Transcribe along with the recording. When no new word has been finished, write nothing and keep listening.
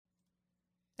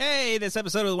Hey, this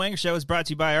episode of The Wanger Show is brought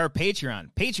to you by our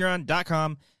Patreon,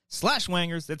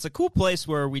 patreon.com/Wangers. It's a cool place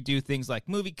where we do things like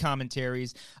movie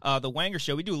commentaries. The Wanger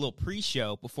Show, we do a little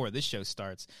pre-show before this show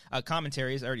starts.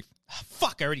 Commentaries, I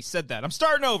already said that. I'm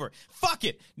starting over. Fuck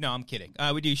it. No, I'm kidding.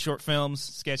 We do short films,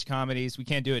 sketch comedies. We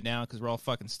can't do it now because we're all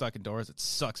fucking stuck indoors. It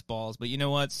sucks balls. But you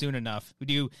know what? Soon enough. We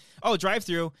do,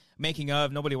 drive-through, making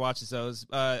of. Nobody watches those.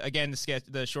 Again,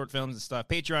 the short films and stuff.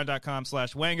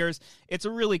 Patreon.com/Wangers. It's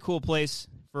a really cool place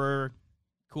for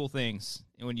cool things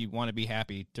when you want to be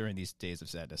happy during these days of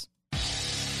sadness.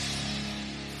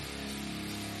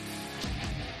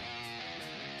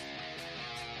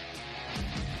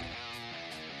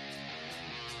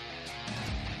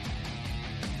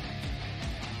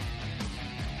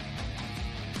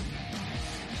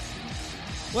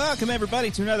 Welcome,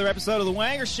 everybody, to another episode of The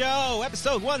Wanger Show,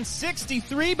 episode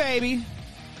 163, baby.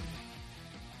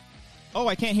 Oh,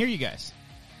 I can't hear you guys.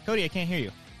 Cody, I can't hear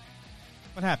you.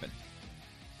 What happened?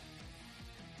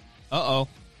 Uh-oh.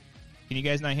 Can you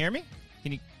guys not hear me?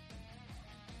 Can you...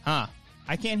 Huh.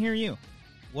 I can't hear you.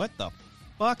 What the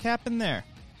fuck happened there?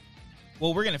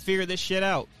 Well, we're going to figure this shit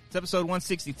out. It's episode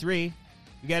 163.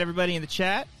 We got everybody in the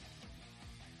chat?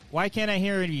 Why can't I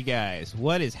hear you guys?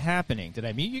 What is happening? Did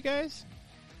I mute you guys?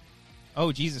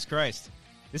 Oh, Jesus Christ.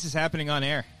 This is happening on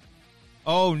air.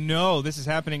 Oh, no. This is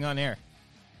happening on air.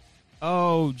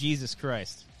 Oh, Jesus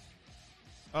Christ.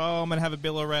 Oh, I'm going to have a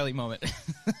Bill O'Reilly moment.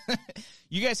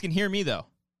 You guys can hear me, though.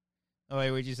 Oh,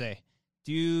 wait, what'd you say?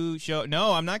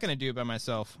 No, I'm not going to do it by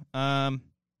myself.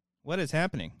 What is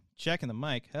happening? Checking the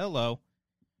mic. Hello.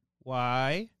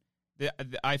 Why?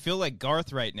 I feel like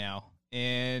Garth right now.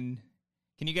 And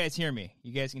can you guys hear me?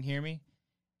 You guys can hear me?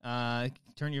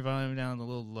 Turn your volume down a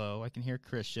little low. I can hear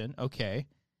Christian. Okay.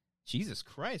 Jesus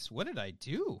Christ, what did I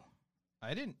do?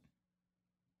 Working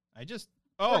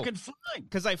fine.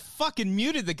 Because I fucking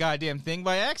muted the goddamn thing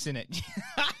by accident.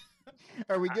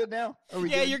 Are we good now?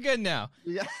 Yeah, you're good now.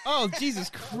 Yeah. Oh,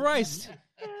 Jesus Christ.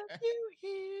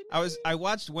 I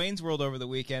watched Wayne's World over the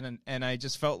weekend, and I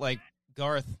just felt like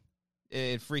Garth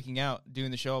freaking out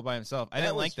doing the show by himself. I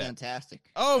didn't like that. Fantastic.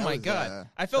 Oh, my God.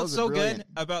 I felt so good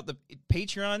about the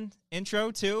Patreon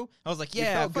intro, too. I was like,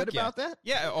 yeah, you felt good about that?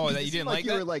 Yeah. Oh, that you didn't like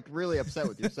that? You were, like, really upset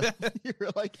with yourself. You were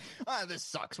like, this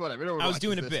sucks, whatever. I was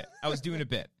doing a bit. I was doing a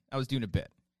bit.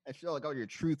 I feel like all your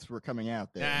truths were coming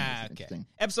out there. Okay.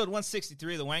 Episode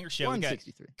 163 of The Wanger Show.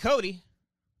 163. We got Cody.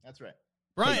 That's right.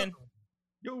 Brian.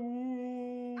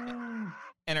 Yo.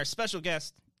 And our special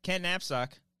guest, Ken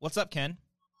Knapsack. What's up, Ken?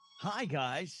 Hi,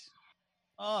 guys.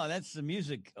 Oh, that's the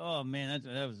music. Oh, man,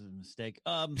 that was a mistake.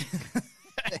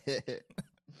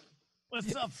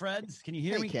 What's up, friends? Can you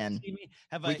hear me? Ken. Can you see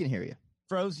me? We can hear you.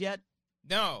 Froze yet?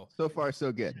 No. So far,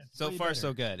 so good. So far,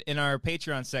 so good. In our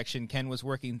Patreon section, Ken was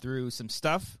working through some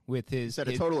stuff with his... Said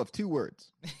a total of 2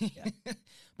 words. Yeah.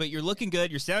 But you're looking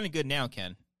good. You're sounding good now,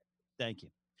 Ken. Thank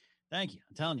you. I'm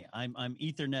telling you, I'm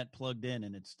Ethernet plugged in,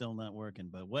 and it's still not working.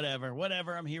 But whatever.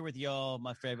 I'm here with y'all,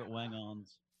 my favorite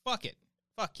wang-ons. Fuck it.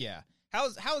 Fuck yeah.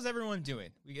 How's everyone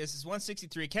doing? This is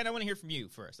 163. Ken, I want to hear from you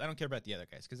first. I don't care about the other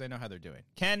guys because I know how they're doing.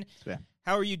 Ken,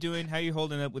 How are you doing? How are you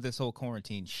holding up with this whole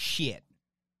quarantine shit?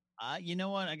 You know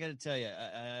what? I got to tell you,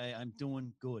 I'm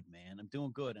doing good, man. I'm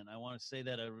doing good, and I want to say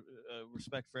that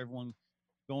respect for everyone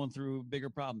going through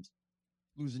bigger problems,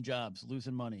 losing jobs,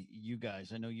 losing money. You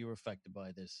guys, I know you were affected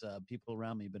by this. People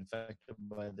around me have been affected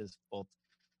by this, both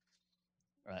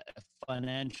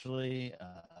financially,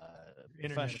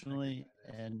 professionally,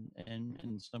 and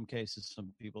in some cases,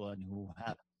 some people I knew who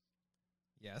haven't.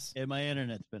 Yes. And my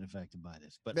internet's been affected by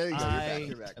this, but There you go. I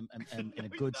am in a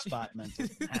good spot mentally.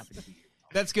 I'm happy to be here.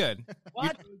 That's good.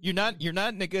 What? You're not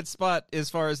in a good spot as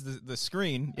far as the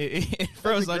screen. It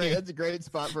froze on you. That's a great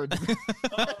spot for. That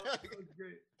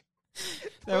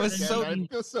was so. I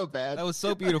feel so bad. That was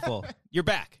so beautiful. You're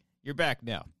back. You're back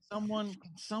now.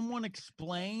 Someone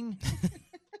explain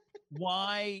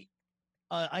why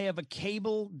I have a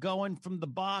cable going from the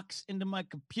box into my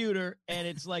computer and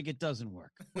it's like it doesn't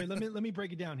work. Wait, let me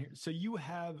break it down here. So you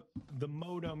have the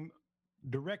modem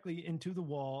directly into the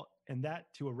wall and that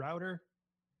to a router?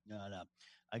 No.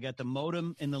 I got the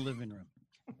modem in the living room.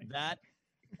 That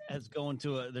has going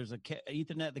to there's a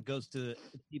Ethernet that goes to the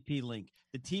TP link.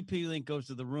 The TP link goes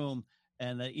to the room,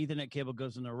 and the Ethernet cable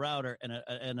goes in the router, and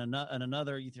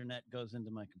another Ethernet goes into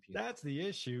my computer. That's the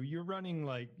issue. You're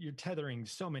you're tethering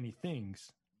so many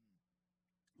things.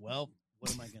 Well,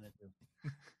 what am I going to do?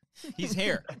 He's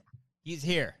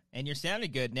here, and you're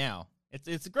sounding good now.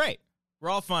 It's great. We're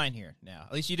all fine here now.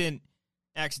 At least you didn't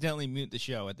accidentally mute the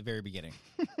show at the very beginning.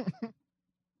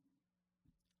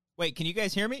 Wait, can you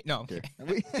guys hear me? No. Okay.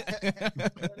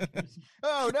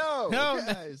 Oh, no. No.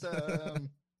 Guys,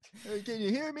 Hey, can you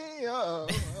hear me? Shit.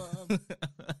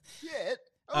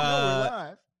 Oh, no, Uh, we're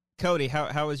live. Cody,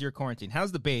 how is your quarantine?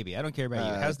 How's the baby? I don't care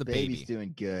about you. How's the baby's baby?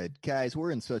 doing good. Guys, we're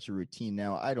in such a routine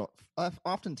now. I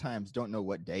oftentimes don't know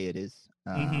what day it is.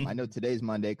 Mhm. I know today's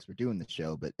Monday because we're doing the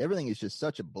show, but everything is just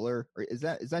such a blur. Or is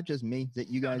that just me? Is that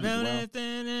you guys as well? Nice.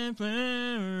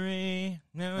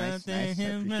 I appreciate a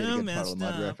good Puddle of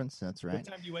Mud reference. That's What right.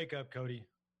 time do you wake up, Cody?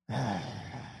 It's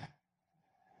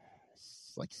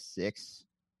like 6.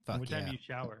 Fuck And what time yeah. do you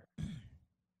shower?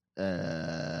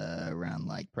 Around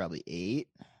like probably 8.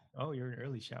 Oh, you're an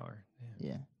early shower. Damn.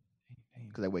 Yeah, Dang.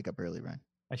 because I wake up early, Ryan.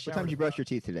 I What showered time did you brush about, your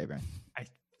teeth today, Ryan? I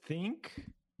think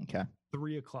Okay.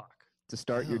 3 o'clock. To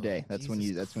start your Oh, day. That's when you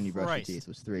Jesus brush your Christ. teeth. It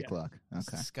was 3 Yeah. o'clock. It's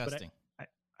Okay. disgusting.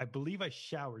 I believe I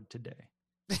showered today.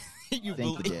 you, I think you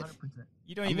believe- did. 100%.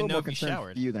 you don't I'm a even little know more if you concerned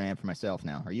showered. for you than I am for myself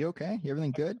now. Are you okay? You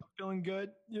everything good? I'm feeling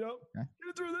good. You know, Okay.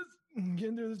 get through this.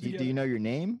 Getting through this Do together. you know your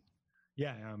name?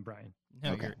 Yeah, I'm Brian.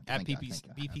 No, Okay. you're at Thank God, BP, thank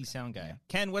God. BP Okay. Sound Guy. Yeah.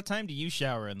 Ken, what time do you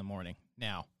shower in the morning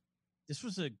now? This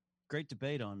was a great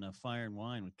debate on Fire and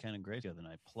Wine with Ken and Grace the other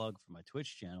night. Plug for my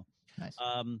Twitch channel. Nice.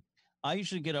 I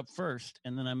usually get up first,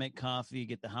 and then I make coffee,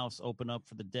 get the house open up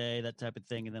for the day, that type of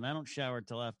thing, and then I don't shower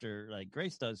till after, like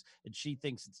Grace does, and she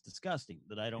thinks it's disgusting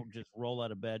that I don't just roll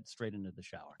out of bed straight into the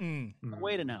shower. Mm, I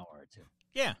wait an hour or two.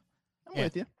 yeah. I'm yeah.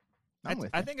 with you. I'm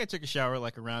with I you. think I took a shower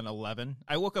like around 11.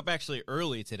 I woke up actually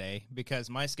early today because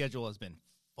my schedule has been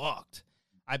fucked.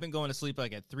 I've been going to sleep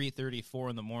like at 3:30,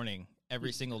 4 in the morning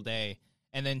every single day,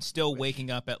 and then still waking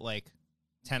up at like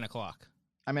 10 o'clock.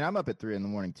 I mean, I'm up at 3 in the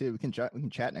morning too. We can chat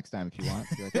next time if you want.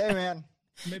 Be like, hey man,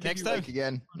 Maybe Next you time. awake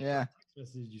again. Yeah. text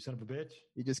message, you son of a bitch.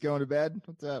 You just going to bed?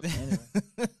 What's up? Anyway.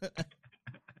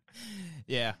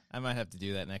 Yeah, I might have to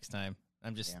do that next time.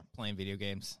 I'm just Yeah. playing video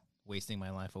games, wasting my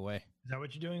life away. Is that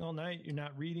what you're doing all night? You're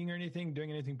not reading or anything,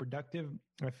 doing anything productive?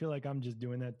 I feel like I'm just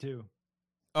doing that too.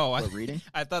 Oh, What, reading?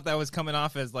 I thought that was coming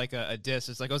off as like a diss.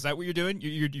 It's like, oh, is that what you're doing?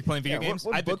 You're playing video Yeah, games?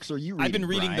 What I've been, books are you reading? I've been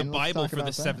reading the Brian? Let's Bible talk for the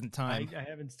about that. 7th time. I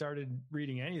haven't started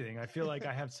reading anything. I feel like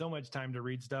I have so much time to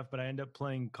read stuff, but I end up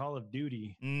playing Call of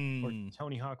Duty or Mm.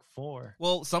 Tony Hawk 4.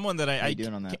 Well, someone that How I you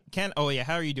doing on that? can. Oh yeah,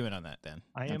 how are you doing on that then?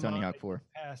 I On am Tony on Hawk 4.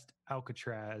 past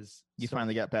Alcatraz. You So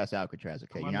finally got past Alcatraz.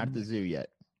 Okay, I'm you're on not at the the zoo yet.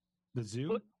 the zoo.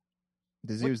 What?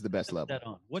 The zoo is the best System is level. that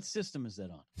on? What system is that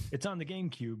on? It's on the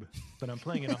GameCube, but I'm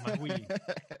playing it on my Wii.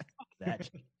 That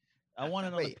I want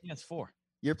it on Wait. the PS4.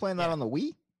 You're playing that Yeah. on the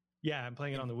Wii? Yeah, I'm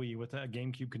playing it on the Wii with a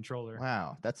GameCube controller.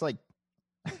 Wow, that's like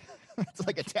it's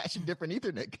like attaching different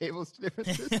Ethernet cables to different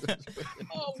systems.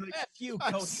 Oh, F you,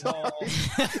 I'm Coach sorry.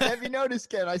 Ball. Have you noticed,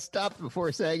 Ken? I stopped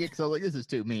before saying it because I was like, "This is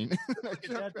too mean." I jumped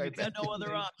That's right We got back no in.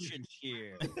 other options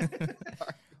here.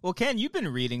 Well, Ken, you've been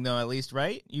reading though, at least,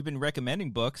 right? You've been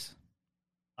recommending books.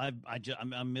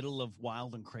 I'm middle of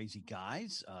Wild and Crazy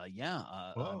Guys.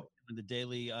 Whoa. The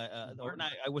daily.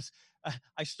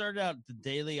 I started out the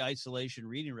daily isolation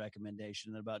reading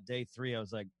recommendation, and about day 3, I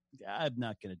was like, I'm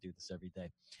not going to do this every day.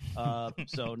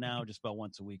 So now, just about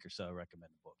once a week or so, I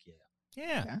recommend a book. Yeah.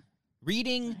 Yeah. Yeah.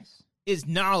 Reading Nice. is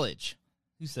knowledge.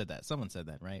 Who said that? Someone said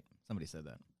that, right? Somebody said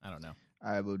that. I don't know.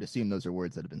 I would assume those are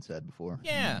words that have been said before.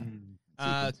 Yeah. Mm.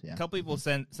 A Sequence, yeah. couple people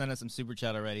sent us some super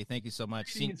chat already. Thank you so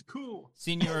much. Reading is cool.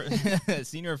 Senior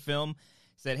Senior Film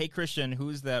said, "Hey Christian,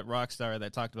 who's that rock star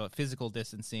that talked about physical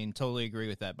distancing?" Totally agree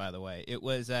with that. By the way, it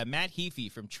was Matt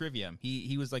Heafy from Trivium.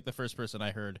 He was like the first person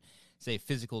I heard say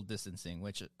physical distancing,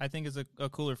 which I think is a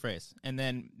cooler phrase. And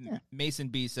then Yeah. Mason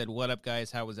B said, "What up,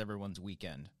 guys? How was everyone's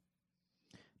weekend?"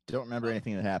 Don't remember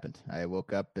anything that happened. I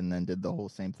woke up and then did the whole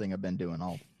same thing I've been doing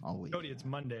all week. Cody, it's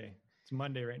Monday. It's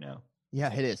Monday right now.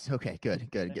 Yeah, it is. Okay,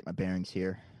 good. Get my bearings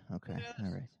here. Okay, Yes.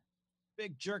 all right.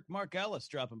 Big jerk Mark Ellis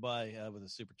dropping by with a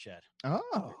super chat.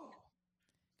 Oh,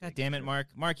 God damn it, Mark.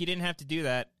 Mark, you didn't have to do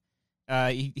that.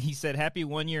 He said, "Happy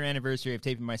 1-year anniversary of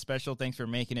taping my special. Thanks for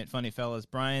making it funny, fellas.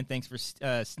 Brian, thanks for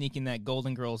sneaking that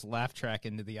Golden Girls laugh track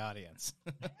into the audience."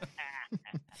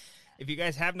 If you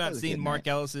guys have That not was a seen good Mark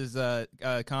night. Ellis's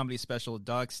comedy special,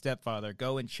 Dog Stepfather,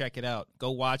 go and check it out. Go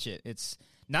watch it. It's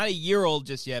not a year old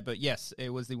just yet, but yes,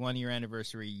 it was the 1-year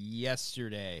anniversary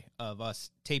yesterday of us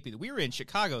taping. We were in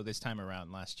Chicago this time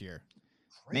around last year.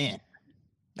 man,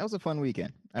 that was a fun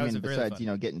weekend. That I was mean, a really besides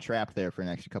fun- getting trapped there for an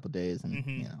extra couple days and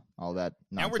Mhm. all that.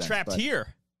 Now we're nonsense, trapped but here.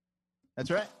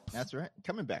 That's right. That's right.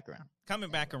 Coming back around.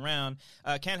 Coming back around.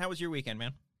 Ken, how was your weekend,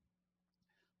 man?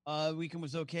 Weekend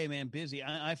was okay, man. Busy.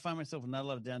 I find myself with not a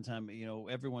lot of downtime. You know,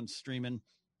 everyone's streaming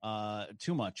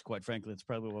too much, quite frankly. It's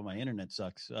probably why my internet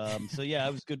sucks. So yeah,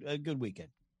 it was good. A good weekend.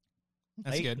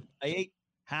 That's good. I ate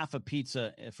half a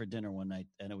pizza for dinner one night,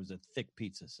 and it was a thick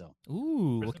pizza. So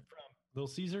Ooh. Where's it from? Little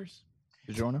Caesars?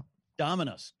 DiGiorno?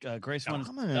 Domino's. Grace wanted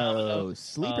Domino's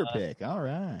sleeper pick. All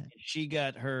right. She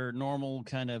got her normal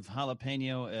kind of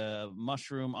jalapeno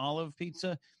mushroom olive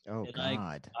pizza. Oh and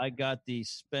God. I got the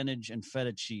spinach and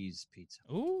feta cheese pizza.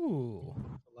 Ooh.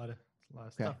 A lot of Okay.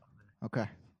 stuff. Okay.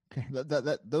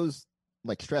 Those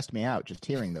like stressed me out just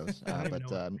hearing those. I don't even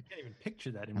But know. I can't even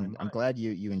picture that in my mind. I'm glad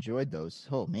you enjoyed those.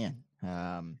 Oh man.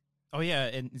 Oh yeah,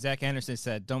 and Zach Anderson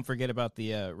said, "Don't forget about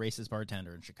the racist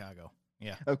bartender in Chicago."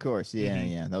 Yeah, Of course. Yeah.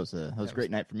 Mhm. Yeah. That was a great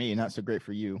night for me. Not so great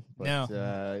for you. But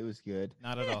No. it was good.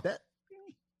 not at all.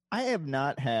 I have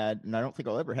not had, and I don't think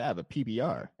I'll ever have a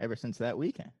PBR ever since that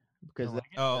weekend because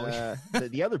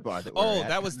the other bar that we're at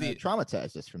that was kinda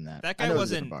traumatized us from that. That I guy know it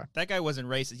was a different wasn't. bar. That guy wasn't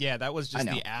racist. Yeah, that was I just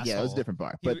know. the asshole. Yeah, it was a different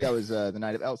bar, He but w- that was the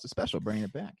night of Elsa special, bringing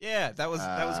it back. Yeah, that was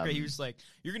great. He Um, was like,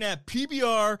 "You're gonna have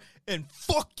PBR and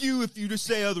fuck you if you just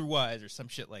say otherwise," or some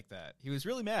shit like that. He was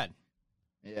really mad.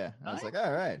 Yeah, I was like,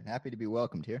 all right, happy to be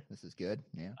welcomed here. This is good.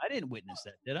 Yeah, I didn't witness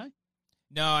that, did I?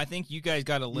 No, I think you guys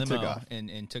got a took limo off.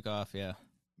 and took off. Yeah.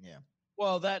 yeah.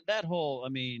 Well, that whole, I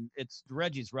mean, it's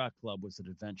Reggie's Rock Club was an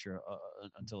adventure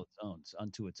unto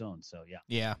its own. So yeah.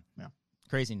 Yeah. Yeah.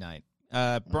 Crazy night.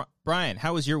 Brian,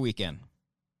 how was your weekend?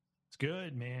 It's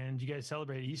good, man. Did you guys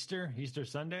celebrate Easter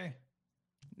Sunday?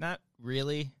 Not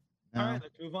really. All No. right,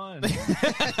 let's move on.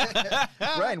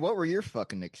 Brian, what were your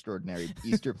fucking extraordinary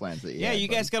Easter plans that you Yeah, had, you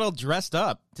buddy? guys got all dressed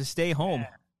up to stay home.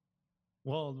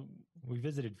 Well, we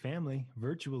visited family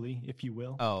virtually, if you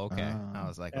will. Oh, okay. I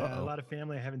was like, A lot of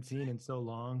family I haven't seen in so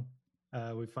long.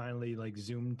 We finally like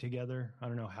Zoomed together. I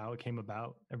don't know how it came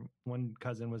about. One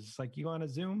cousin was just like, "You want to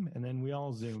Zoom?" And then we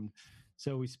all Zoomed.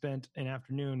 So we spent an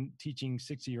afternoon teaching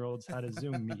 60-year-olds how to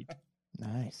Zoom meet.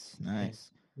 Nice.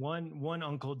 One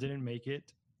uncle didn't make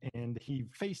it, and he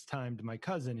FaceTimed my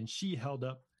cousin, and she held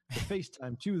up the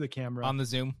FaceTime to the camera on the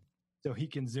Zoom. so he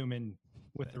can Zoom in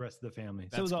with the rest of the family. So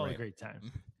That's it was all great. a great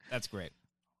time. That's great.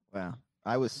 Wow.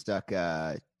 I was stuck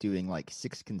doing like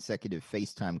 6 consecutive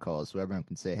FaceTime calls so everyone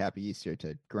can say Happy Easter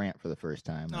to Grant for the first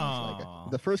time. And I was Aw.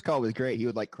 like, the first call was great. He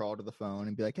would like crawl to the phone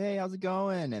and be like, "Hey, how's it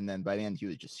going?" And then by the end, he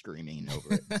was just screaming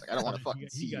over it. It's like, I don't want to fucking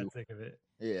see He got you. sick of it.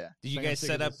 Yeah. Did you I got guys sick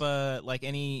set of up like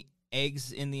any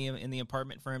eggs in the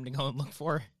apartment for him to go and look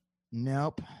for?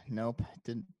 Nope.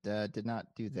 Did not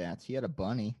do that. He had a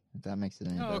bunny. If that makes it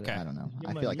any better. okay. I don't know. Give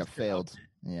I him feel an like I Easter failed.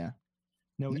 Yeah.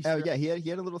 No, Oh Easter. yeah, he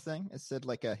had a little thing. It said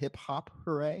like a hip hop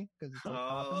hooray because it's like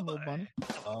hopping, Oh, little bunny.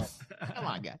 Oh, Come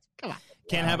on, guys. Come on.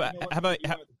 Ken, Wow, how about you know what? how about You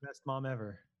how, are the best mom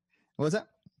ever. What was that?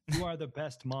 You are the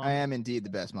best mom. I am indeed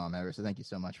the best mom ever. So thank you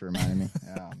so much for reminding me.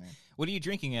 Oh man. what are you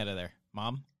drinking out of there,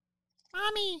 Mom?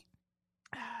 Mommy.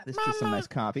 This is just some nice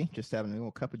coffee. Just having a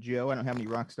little cup of Joe. I don't have any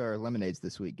Rockstar lemonades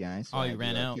this week, guys. So Oh, I you had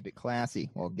ran to, out. Keep it classy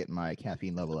while getting my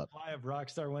caffeine level up. Supply of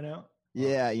Rockstar went out.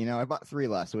 Yeah, I bought 3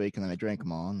 last week and then I drank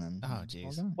them all. And then Oh, jeez.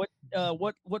 all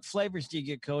done. what flavors do you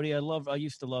get, Cody? I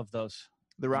used to love those.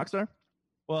 The Rockstar?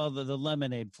 Well, the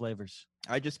lemonade flavors.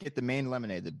 I just get the main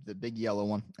lemonade, the big yellow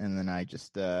one, and then I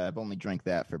just I've only drank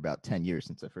that for about 10 years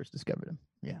since I first discovered them.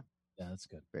 Yeah, Yeah, that's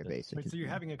good. very Good. basic. Wait, so you're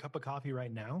having a cup of coffee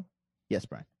right now? Yes,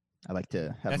 Brian. I like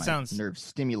to have That my sounds- nerves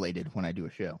stimulated when I do a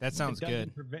show. That sounds It doesn't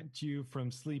good. prevent you from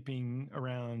sleeping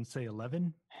around, say,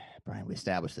 11? Brian, we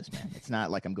established this, man. It's not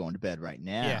like I'm going to bed right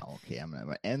now. Yeah. Okay, I'm going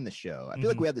to end the show. I feel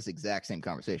like we had this exact same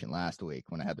conversation last week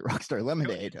when I had the Rockstar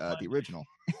Lemonade, the original.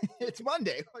 It's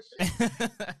Monday. Oh,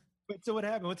 shit. But so what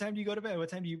happened? What time do you go to bed? What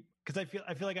time do you? Because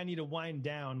I feel like I need to wind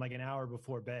down like an hour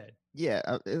before bed. Yeah.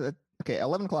 Okay,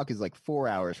 11 o'clock is like 4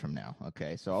 hours from now.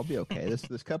 Okay, so I'll be okay.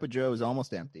 This cup of Joe is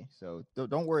almost empty, so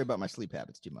don't worry about my sleep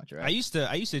habits too much. All right. I used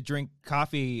to drink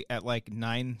coffee at like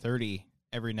 9:30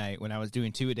 every night when I was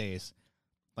doing 2-a-days.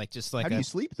 Like just like How do you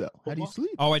sleep though? How do you Football?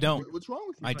 sleep? Oh, I don't. What's wrong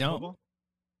with you? I Play don't. football?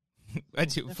 I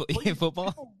do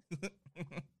football.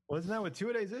 Well, isn't that what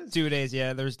 2 days is? 2-a-days,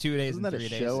 yeah. There's 2 days Isn't and that a 3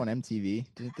 days. show on MTV?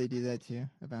 Didn't they do that too?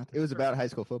 It was about high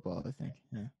school football, I think.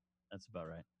 Yeah. That's about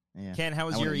right. Yeah. Ken, how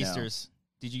was I your wanna know. Easters?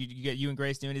 Did you and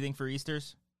Grace do anything for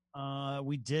Easters?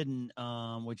 We didn't,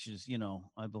 which is,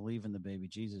 I believe in the baby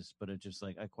Jesus, but it just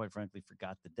like, I quite frankly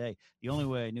forgot the day. The only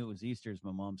way I knew it was Easter is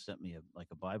my mom sent me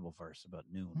a Bible verse about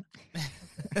noon.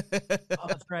 Oh,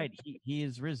 that's right. He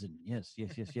is risen. Yes.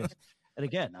 And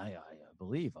again, I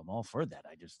believe I'm all for that.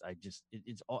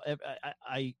 It's all,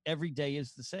 I every day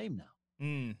is the same now.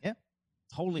 Mm,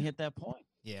 Totally hit that point.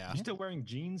 yeah. You still wearing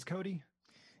jeans, Cody?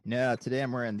 No, today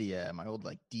I'm wearing the my old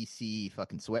like DC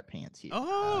fucking sweatpants here.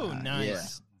 Oh, Yeah.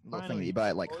 nice. Little thing Finally. that you buy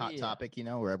at like Oh, Hot yeah. Topic,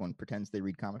 where everyone pretends they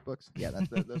read comic books. Yeah, those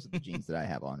are the jeans that I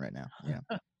have on right now. Yeah.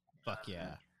 Fuck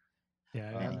yeah.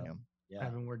 Yeah, Anywho, I Yeah.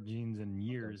 haven't worn jeans in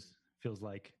years. Feels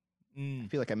like. I Mm,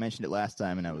 feel like I mentioned it last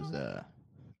time, and I was no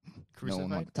one crucified.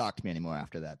 wanted to talk to me anymore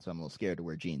after that, so I'm a little scared to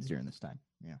wear jeans during this time.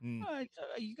 Yeah.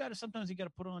 You got to sometimes you got to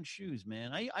put on shoes,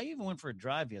 man. I even went for a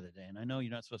drive the other day, and I know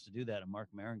you're not supposed to do that, and Mark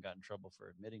Maron got in trouble for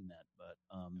admitting that, but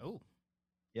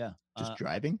yeah, Just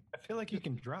driving. I feel like you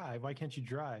can drive. Why can't you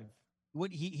drive?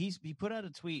 what he put out a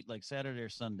tweet like Saturday or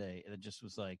Sunday that just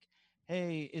was like,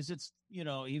 hey, is it,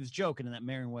 he was joking in that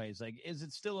Marin way. He's like, is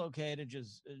it still okay to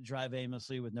just drive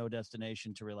aimlessly with no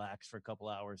destination to relax for a couple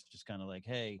hours? Just kind of like,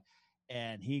 hey,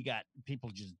 and people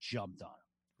just jumped on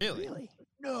him. Really?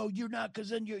 No, you're not, because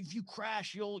then if you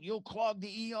crash, you'll clog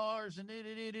the ERs and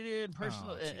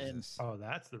personal. Oh,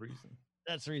 that's the reason.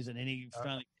 That's the reason. And he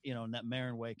finally, in that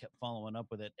Marin way, kept following up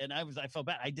with it. And I felt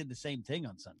bad. I did the same thing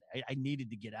on Sunday. I needed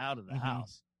to get out of the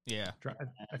house. Yeah.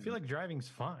 I feel like driving's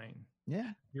fine. Yeah.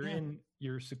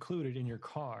 You're secluded in your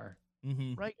car.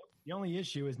 Mm-hmm. Right. The only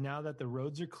issue is now that the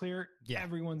roads are clear,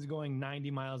 everyone's going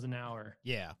 90 miles an hour.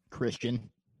 Yeah.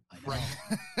 Christian. Right.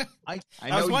 I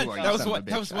know you are.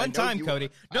 That was one time, Cody.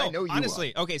 No, I know you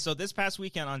honestly. Okay, so this past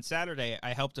weekend on Saturday,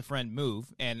 I helped a friend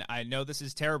move, and I know this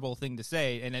is a terrible thing to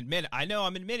say and admit. I know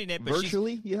I'm admitting it, but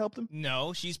virtually, you helped him?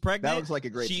 No, she's pregnant. That looks like a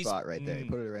great spot right there.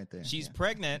 Put it right there. She's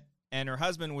pregnant, and her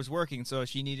husband was working, so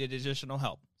she needed additional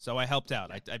help. So I helped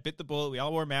out. I bit the bullet. We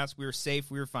all wore masks. We were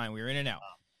safe. We were fine. We were in and out.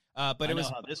 But I know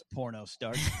how this porno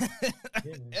starts.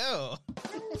 Ew.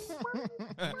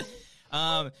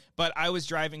 But I was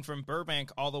driving from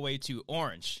Burbank all the way to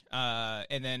Orange,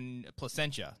 and then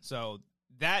Placentia. So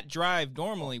that drive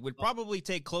normally would probably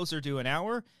take closer to an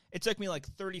hour. It took me like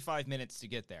 35 minutes to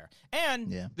get there.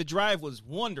 And the drive was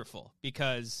wonderful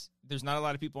because there's not a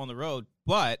lot of people on the road,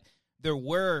 but there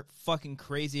were fucking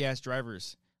crazy ass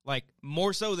drivers, like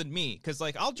more so than me. Cause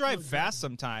like I'll drive fast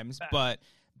sometimes, but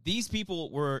these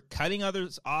people were cutting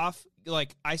others off.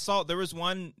 Like I saw there was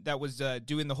one that was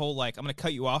doing the whole like I'm gonna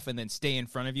cut you off and then stay in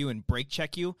front of you and brake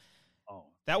check you. Oh,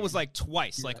 that was like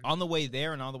twice, like on the way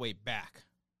there and on the way back.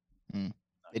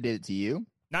 They did it to you?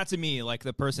 Not to me, like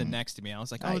the person next to me. I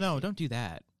was like, oh no, don't do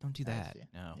that. Don't do that.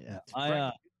 No.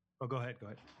 Yeah. Go ahead.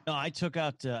 No, I took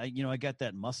out, I got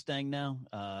that Mustang now.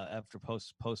 After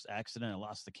post accident, I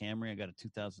lost the Camry. I got a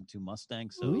 2002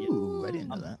 Mustang. So I didn't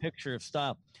know that. Picture of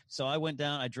stop. So I went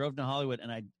down. I drove to Hollywood,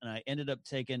 and I ended up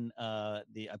taking I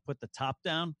put the top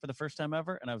down for the first time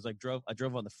ever, and I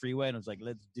drove on the freeway, and I was like,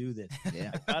 let's do this.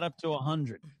 Yeah. I got up to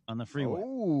 100 on the freeway.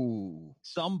 Oh.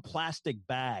 Some plastic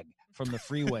bag from the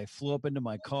freeway flew up into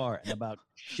my car and about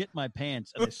shit my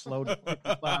pants, and I slowed at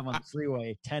 55 on the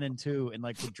freeway, 10 and 2, and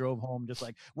like we drove home just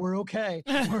like, we're okay.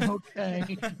 We're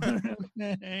okay. We're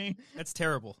okay. That's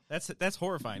terrible. That's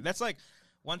horrifying. That's like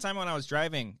one time when I was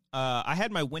driving, I had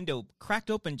my window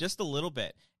cracked open just a little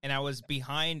bit, and I was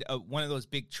behind one of those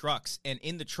big trucks, and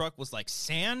in the truck was like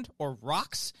sand or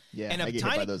rocks. Yeah, and I get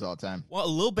hit by those all the time. Well,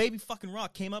 a little baby fucking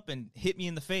rock came up and hit me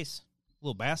in the face.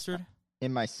 Little bastard.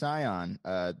 In my Scion,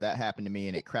 that happened to me,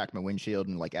 and it cracked my windshield.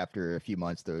 And like after a few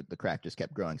months, the crack just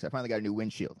kept growing. So I finally got a new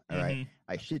windshield. All right,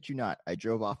 I shit you not. I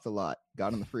drove off the lot,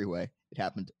 got on the freeway. It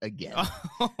happened again.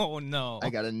 Oh no! I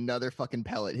got another fucking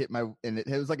pellet hit and it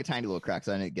was like a tiny little crack,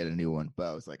 so I didn't get a new one. But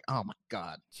I was like, oh my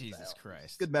god, Jesus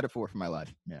Christ! Good metaphor for my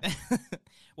life. Yeah.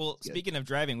 Well, speaking of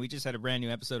driving, we just had a brand new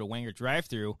episode of Wanger Drive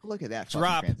Through. Look at that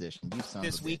drop transition. You son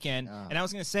this of a weekend, bitch. and I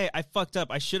was gonna say I fucked up.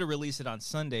 I should have released it on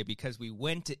Sunday because we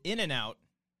went to In-N-Out.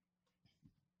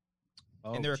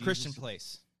 And they're a Christian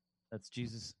place. That's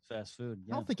Jesus fast food.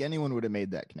 Yeah. I don't think anyone would have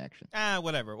made that connection.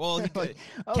 Whatever. Well, like,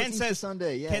 Ken says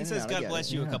Sunday. Yeah, Ken says God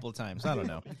bless you a couple of times. I don't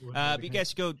know. But you guys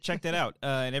should go check that out.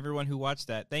 And everyone who watched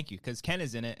that, thank you, because Ken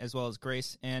is in it as well as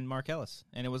Grace and Mark Ellis,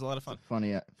 and it was a lot of fun.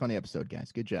 Funny episode,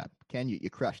 guys. Good job, Ken. You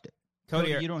crushed it.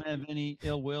 Cody, you don't have any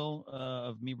ill will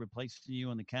of me replacing you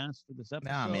on the cast for this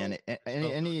episode? Nah, man.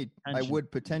 Any I would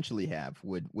potentially have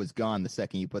was gone the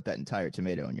second you put that entire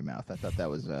tomato in your mouth. I thought that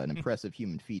was an impressive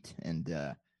human feat,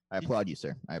 and I applaud you,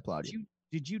 sir. I applaud you.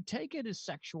 Did you take it as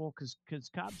sexual? Because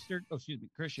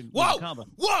Christian.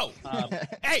 Whoa!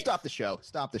 Hey, stop the show.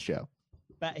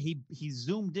 But he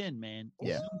zoomed in, man.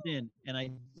 He zoomed in, and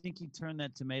I think he turned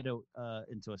that tomato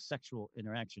into a sexual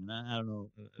interaction. I don't know.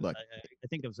 Look, I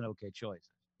think that was an okay choice.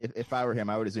 If I were him,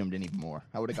 I would have zoomed in even more.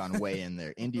 I would have gone way in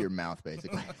there, into your mouth,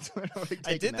 basically.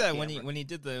 I did that when he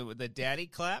did the daddy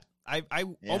clap. I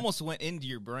almost went into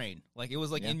your brain, like it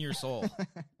was like in your soul.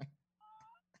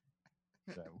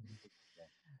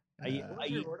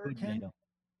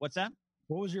 What's that?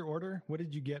 What was your order? What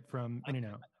did you get from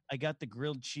In-N-Out? I got the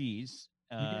grilled cheese,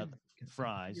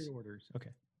 fries. Your orders, okay.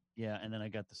 Yeah, and then I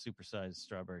got the supersized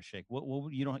strawberry shake. What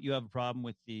you have a problem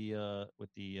with the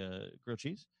grilled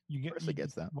cheese? You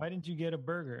gets that. Why didn't you get a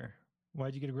burger?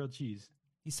 Why'd you get a grilled cheese?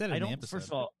 He said it in the episode. First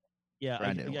of all,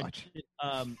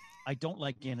 I don't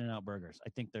like In-N-Out burgers. I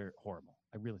think they're horrible.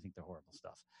 I really think they're horrible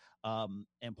stuff.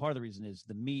 And part of the reason is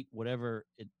the meat, whatever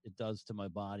it does to my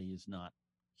body, is not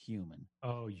human.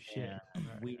 Oh, shit. And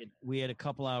Right. we had a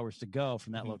couple hours to go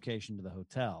from that Mhm. location to the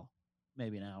hotel,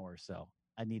 maybe an hour or so.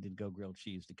 I needed to go grilled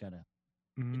cheese to kind of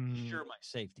Mm. ensure my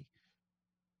safety.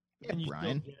 Yeah, And you still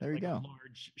Brian. get, There you like, go. a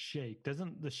large shake.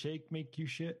 Doesn't the shake make you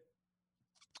shit?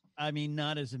 I mean,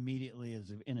 not as immediately as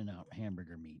an In-N-Out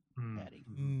hamburger meat patty.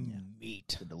 Meat.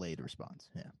 It's a delayed response.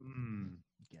 Yeah. Mm.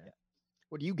 Get it.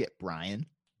 What do you get, Brian?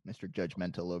 Mr.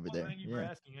 Judgmental over Well, there. thank you for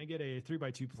asking. I get a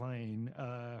 3x2 plain,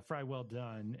 fry well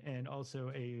done, and also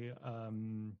a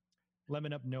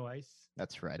lemon up, no ice.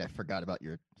 That's right. I forgot about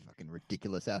your fucking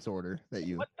ridiculous ass order that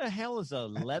you. What the hell is a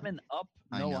lemon up?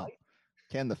 I No know. ice?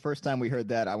 Ken, the first time we heard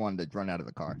that, I wanted to run out of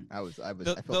the car. I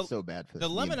felt so bad for The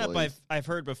lemon up employees. I've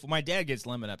heard before. My dad gets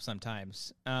lemon up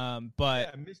sometimes, but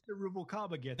Yeah, Mr.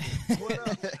 Rubalcaba gets it.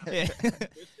 What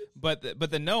up?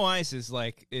 but the no ice is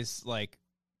like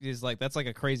that's like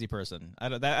a crazy person. I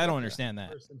don't understand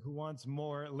that. Person who wants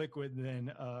more liquid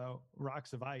than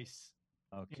rocks of ice.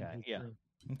 in Okay, his yeah. drink.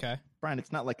 Okay. Brian,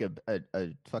 it's not like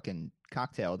a fucking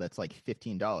cocktail that's like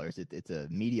 $15. It's a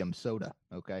medium soda.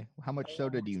 Okay, how much I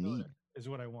soda want do you soda need? Is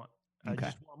what I want. Okay. I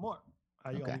just want more.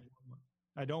 I Okay. only want more.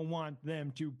 I don't want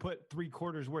them to put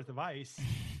 3/4 worth of ice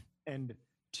and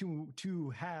two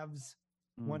halves,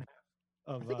 Mm. one half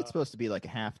of. I think it's supposed to be like a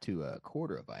half to a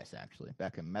quarter of ice. Actually,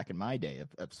 back in my day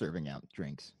of serving out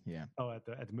drinks. Yeah, at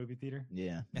the movie theater.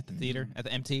 yeah. At the theater, at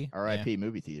the MT. R.I.P.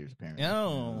 movie theaters. Apparently.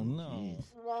 Oh, no.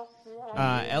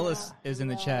 jeez. Ellis is in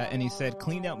the chat and he said,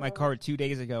 "Cleaned out my car 2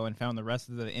 days ago and found the rest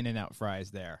of the In-N-Out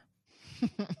fries there."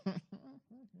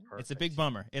 It's a big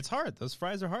bummer. It's hard. Those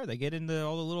fries are hard. They get into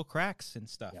all the little cracks and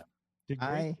stuff. Yeah. Did Grace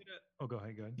I- get a, go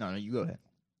ahead. No, you go ahead.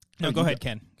 No, No, go you ahead,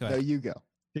 Ken. Go No, ahead. you go.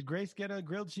 Did Grace get a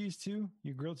grilled cheese too?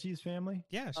 You grilled cheese family?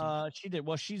 Yeah. She did.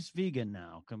 Well, she's vegan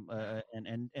now,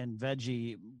 and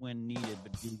veggie when needed,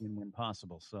 but vegan when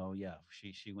possible. So yeah,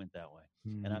 she went that way,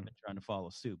 and I've been trying to follow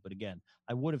suit. But again,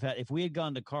 I would have had if we had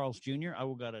gone to Carl's Jr. I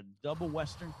would have got a double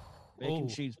Western bacon Oh.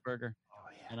 cheeseburger, Oh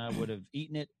yeah. and I would have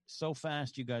eaten it so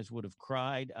fast you guys would have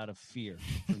cried out of fear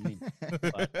for me.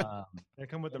 But, They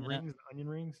come with the and rings, the onion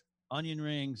rings. onion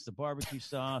rings, the barbecue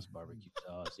sauce.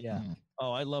 Yeah. Mm.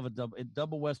 Oh, I love a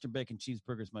double Western bacon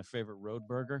cheeseburger is my favorite road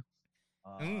burger.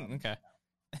 Okay.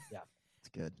 It's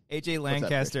good. AJ What's up,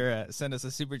 Lancaster sent us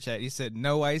a super chat. He said,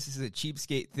 "No ice is a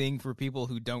cheapskate thing for people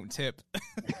who don't tip."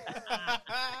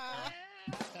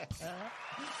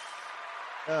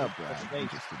 Oh, Brian. That's you amazing.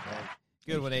 just did that.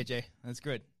 Good one, AJ. That's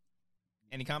good.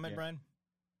 Any comment, Yeah. Brian?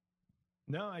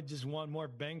 No, I just want more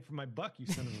bang for my buck, you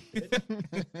son of a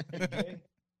bitch. Okay,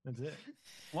 that's it.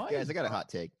 Why Guys, is I got a hot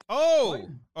take. Oh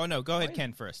no. Go ahead, Why-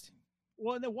 Ken, first.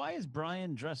 Well, then why is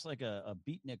Brian dressed like a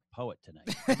beatnik poet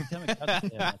tonight? Every time I cut to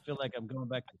him, I feel like I'm going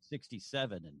back to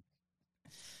 '67. And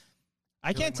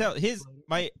I Feel can't like tell his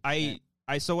my-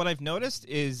 I so what I've noticed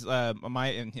is there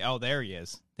he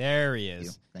is. There he Thank you.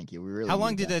 is. Thank you. We really. How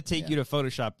long need did that take Yeah. you to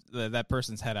Photoshop that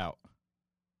person's head out?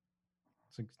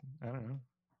 I don't know.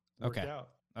 Worked Okay. out.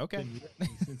 Okay. Been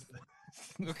written since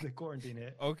the quarantine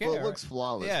hit. Okay. Well, it all looks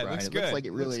flawless, Yeah, it Brian. looks It looks good. like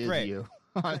it really Looks is great. you.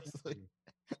 Thank Honestly. you.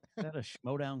 is that a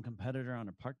schmodown competitor on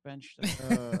a park bench?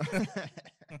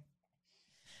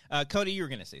 Cody, you were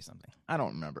gonna say something. I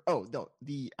don't remember. Oh no,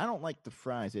 I don't like the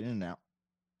fries at In-N-Out.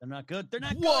 They're not good. They're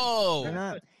not good. Whoa! They're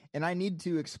not, and I need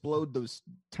to explode those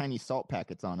tiny salt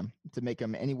packets on them to make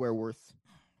them anywhere worth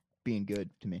being good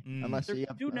to me. Mm. Unless They're you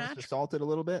have too unless you natural. salt it a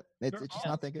little bit, it's They're just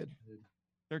all- not that good.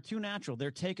 They're too natural.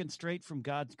 They're taken straight from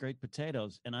God's great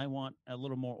potatoes, and I want a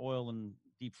little more oil and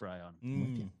deep fry on them.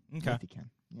 with you. Okay. If you can,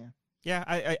 yeah.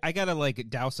 Yeah, I gotta like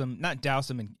not douse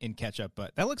them in ketchup,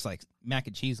 but that looks like mac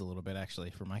and cheese a little bit actually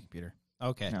for my computer.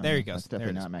 Okay, No, there no, you go. That's There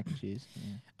definitely it is. not mac and cheese.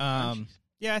 Yeah.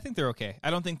 Yeah, I think they're okay. I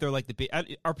don't think they're like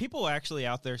are people actually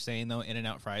out there saying though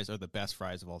In-N-Out fries are the best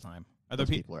fries of all time? Are there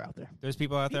Those people are out there. There's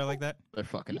people out there like that? They're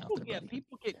fucking out there. buddy.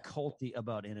 People get culty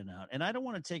about In-N-Out, and I don't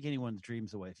want to take anyone's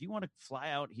dreams away. If you want to fly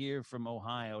out here from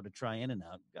Ohio to try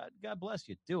In-N-Out, God bless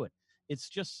you, do it. It's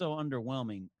just so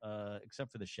underwhelming,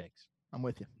 except for the shakes. I'm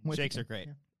with you. I'm with you, Shakes Ken. are great.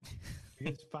 Yeah. You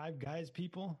guys Five Guys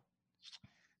people.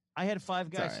 I had a Five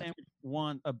It's Guys all right.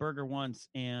 sandwich, a burger once,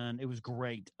 and it was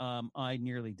great. I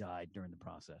nearly died during the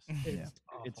process. It's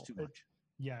It's awful. too much.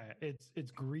 Yeah,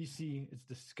 it's greasy. It's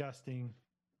disgusting.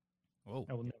 Whoa.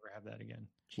 I will never have that again.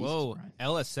 Jesus, Whoa. Brian.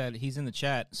 Ellis said he's in the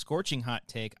chat. Scorching hot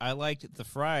take. I liked the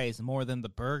fries more than the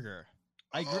burger.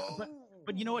 I agree,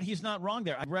 but you know what? He's not wrong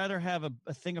there. I'd rather have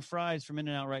a thing of fries from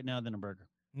In-N-Out right now than a burger.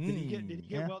 Did he get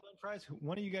yeah. well done fries?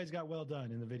 One of you guys got well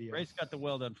done in the video. Grace got the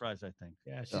well done fries, I think.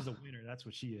 Yeah, she's a winner. That's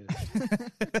what she is.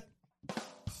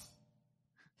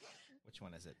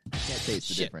 one is it? I can't taste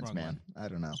the Shit, difference, wrong man. I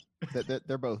don't know.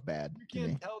 They're both bad You to me.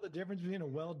 can't tell the difference between a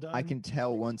well done. I can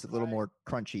tell one's a little more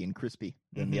crunchy and crispy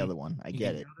than the Mhm. other one. I You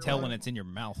get can it. Tell when it's in your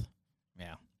mouth.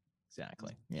 Yeah,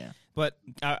 exactly. Yeah. But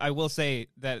I will say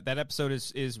that episode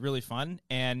is really fun,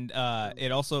 and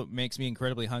it also makes me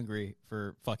incredibly hungry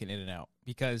for fucking In-N-Out,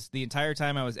 because the entire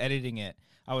time I was editing it,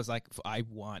 I was like, I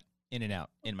want In-N-Out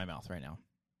in my mouth right now.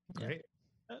 Great.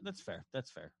 That's fair.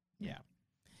 That's fair. Yeah.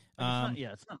 Like,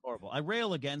 it's not horrible. I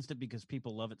rail against it because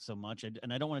people love it so much, and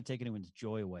I don't want to take anyone's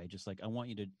joy away. Just like I want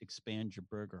you to expand your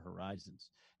burger horizons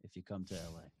if you come to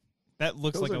LA. That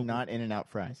looks Those like are a not In-N-Out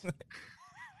fries.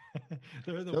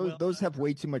 They're the Those have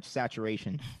way too much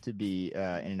saturation to be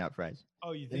In-N-Out fries.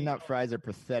 Oh, you think? In-N-Out fries are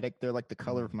pathetic. They're like the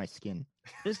color of my skin.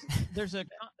 There's a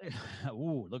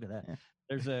ooh, look at that. Yeah.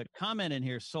 There's a comment in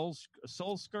here. Solskjaer.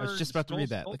 I was just about to read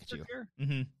that. Look at you.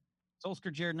 Mm-hmm.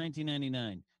 Solskjaer,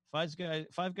 1999.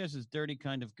 Five Guys is dirty,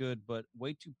 kind of good, but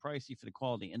way too pricey for the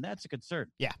quality, and that's a concern.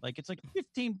 Yeah. Like it's like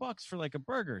 $15 for like a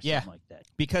burger, or Yeah. something like that.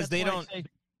 Because That's they why I don't. say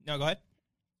No, go ahead.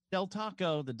 Del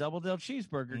Taco, the Double Del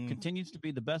Cheeseburger, Mm. continues to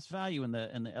be the best value in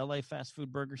the LA fast food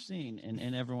burger scene,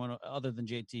 and everyone other than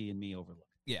JT and me overlook.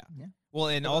 Yeah. Yeah. Well,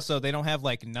 and also they don't have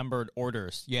like numbered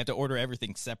orders. You have to order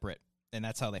everything separate, and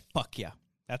that's how they fuck you.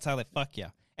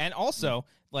 And also,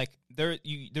 like there's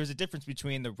a difference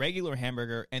between the regular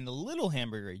hamburger and the little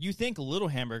hamburger. You think little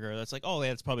hamburger, that's like, oh,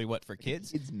 that's probably what for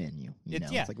kids. Kids menu.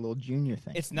 It's It's like a little junior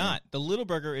thing. It's not. The little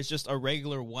burger is just a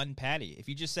regular one patty. If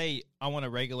you just say, I want a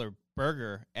regular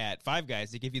burger at Five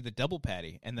Guys, they give you the double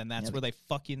patty, and then that's Yeah, where they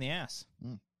fuck you in the ass.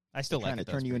 Mm. I still like Trying it. to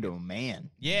though. turn It's you pretty into a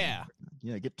man. Yeah.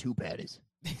 Get 2 patties.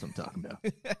 That's what I'm talking about.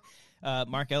 good.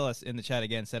 Mark Ellis in the chat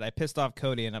again said, I pissed off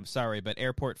Cody, and I'm sorry, but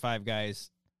Airport Five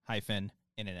Guys hyphen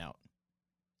In-N-Out.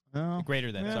 Oh,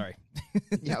 Greater than, yeah. sorry.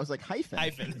 Yeah, I was like hyphen.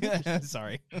 Hyphen.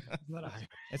 Sorry. It's not a hyphen.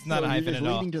 It's not So a you're hyphen just at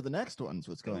all. leading to the next one's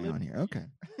what's going on here. Okay.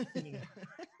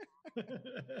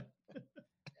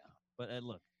 But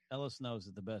look, Ellis knows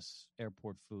that the best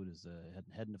airport food is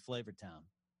heading to Flavor Town.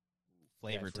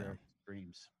 Flavor Yeah, for Town.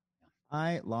 Dreams.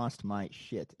 I lost my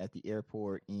shit at the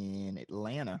airport in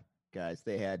Atlanta, guys.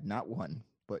 They had not one,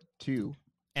 but 2.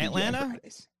 TGI Atlanta?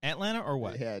 Fridays. Atlanta or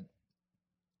what? They had.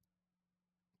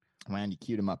 Man, you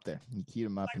queued them up there. You queued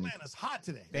them up. and Atlanta's hot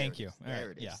today. Thank you. All There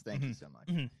right, it is. yeah. Thank you Mhm. so much.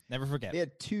 Mhm. Never forget. They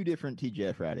had 2 different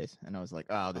TGI Fridays, and I was like,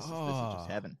 "Oh, this is Oh. just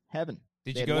heaven, heaven."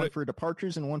 Did They you had go one to? for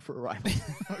departures and one for arrivals.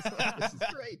 I was like, this is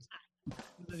great. What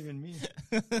does that even mean?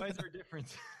 Why is there a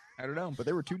difference? I don't know, but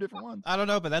there were 2 different ones. I don't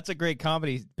know, but that's a great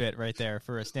comedy bit right there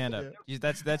for a stand-up.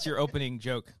 That's your opening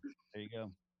joke. There you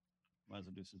go. Might as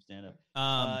well do some stand up.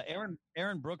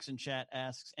 Aaron Brooks in chat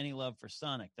asks, any love for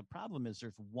Sonic? The problem is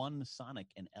there's one Sonic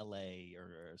in LA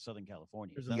or Southern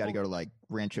California. You got to go to like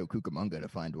Rancho Cucamonga to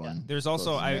find one. There's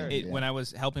also Close to there, yeah. when I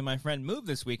was helping my friend move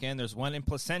this weekend, there's one in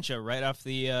Placentia right off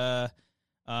the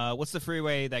what's the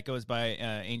freeway that goes by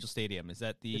Angel Stadium? Is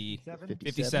that the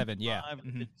 57? Yeah.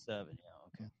 57, yeah,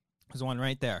 okay. There's one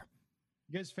right there.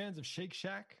 You guys fans of Shake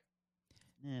Shack?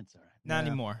 It's all right. Not No.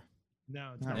 anymore.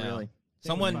 No, it's Not No. really.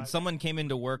 Someone came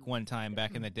into work one time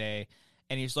back in the day,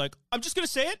 and he's like, "I'm just gonna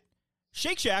say it,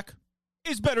 Shake Shack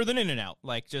is better than In-N-Out."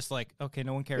 Like, just like, okay,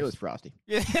 no one It cares. was Frosty.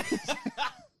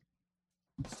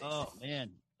 Oh,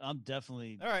 man. I'm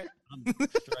definitely All right. I'm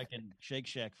striking Shake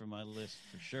Shack from my list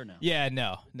for sure now. Yeah,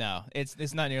 no,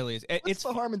 it's not nearly as What's it's.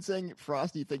 the harm in saying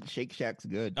Frosty thinks Shake Shack's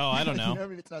good? Oh, I don't know. You know, I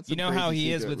mean, it's not You some know how crazy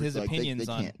he is secret with where his it's like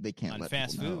opinions they can't on let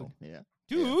fast people food. know. Yeah.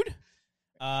 Dude.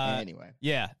 Anyway,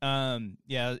 Yeah,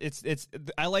 yeah. It's.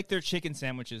 I like their chicken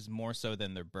sandwiches more so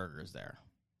than their burgers. There,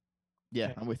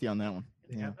 yeah, I'm with you on that one.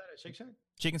 They Yeah. have that at Shake Shack?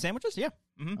 chicken sandwiches. Yeah.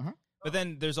 Mm-hmm. Uh-huh. But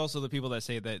then there's also the people that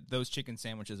say that those chicken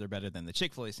sandwiches are better than the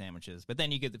Chick-fil-A sandwiches. But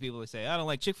then you get the people that say, I don't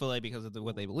like Chick-fil-A because of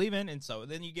what they believe in. And so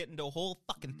then you get into a whole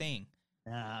fucking thing.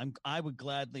 I would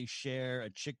gladly share a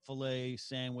Chick-fil-A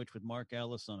sandwich with Mark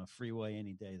Ellis on a freeway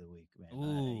any day of the week, man.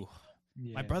 Ooh.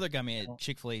 Yeah. My brother got me a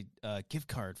Chick-fil-A gift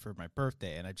card for my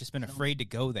birthday, and I've just been afraid to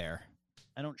go there.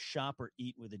 I don't shop or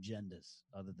eat with agendas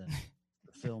other than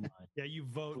fulfill my. Yeah, you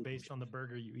vote based on the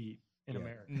burger you eat in Yeah.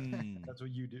 America. Mm, That's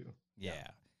what you do. yeah.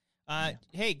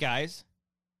 Hey, guys.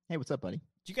 Hey, what's up, buddy?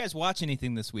 Did you guys watch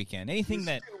anything this weekend? Anything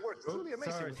that...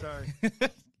 Sorry. Do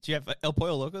you have El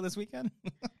Pollo Loco this weekend?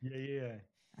 Yeah.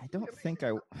 I don't think I.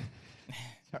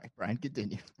 Sorry, Brian.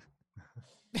 Continue.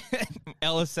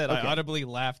 Ellis said, Okay. I audibly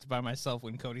laughed by myself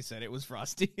when Cody said it was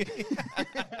Frosty.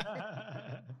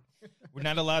 We're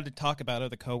not allowed to talk about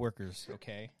other coworkers,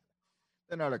 okay?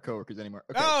 They're not our coworkers anymore.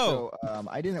 Okay, Oh! so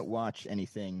I didn't watch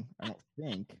anything. I don't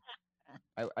think.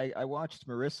 I watched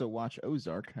Marissa watch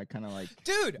Ozark. I kind of like,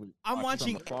 Dude, I'm watched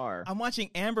it watching. from afar. I'm watching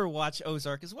Amber watch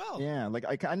Ozark as well. Yeah,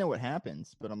 like I know what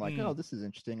happens, but I'm like, Mm. oh, this is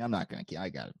interesting. I'm not gonna. I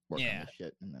gotta work on Yeah. this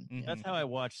shit, and then Mhm. That's how I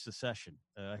watch Secession.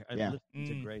 I Yeah.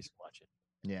 listen to Grace watch it.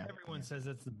 yeah. Everyone says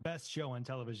that's the best show on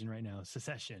television right now.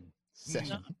 Secession.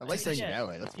 Session. I like saying it that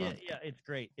way. That's fun. Yeah, it's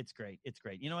great. It's great. It's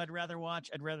great. You know, I'd rather watch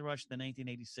the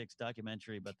 1986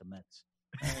 documentary about the Mets.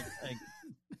 Like,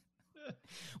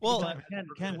 Well,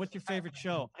 Ken, what's your favorite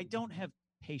show? I don't have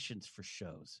patience for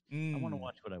shows. I want to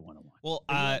watch what I want to watch.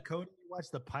 Well, Cody, you watch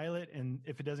the pilot, and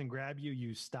if it doesn't grab you,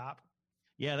 you stop.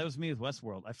 Yeah, that was me with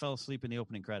Westworld. I fell asleep in the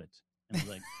opening credits and was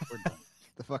like, we're done.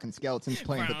 The fucking skeletons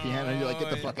playing the piano. And you're like,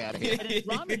 get the fuck out of here. And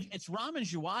it's Ramin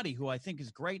Djawadi, who I think is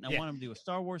great, and I want him to do a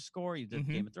Star Wars score. He did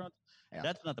Game of Thrones. Yeah.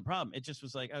 That's not the problem. It just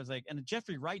was like, I was like, and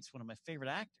Jeffrey Wright's one of my favorite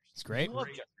actors. It's great. I love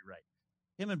Jeffrey Wright.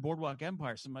 Him and Boardwalk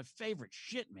Empire, some of my favorite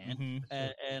shit, man.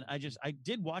 Mhm. And I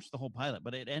did watch the whole pilot,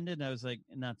 but it ended, and I was like,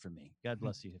 not for me. God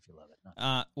bless you if you love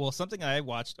it. Well, something I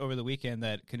watched over the weekend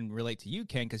that can relate to you,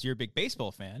 Ken, because you're a big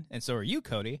baseball fan, and so are you,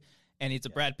 Cody. And it's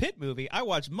a Brad Pitt movie. I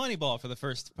watched Moneyball for the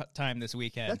first time this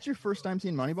weekend. That's your first time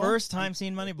seeing Moneyball? First time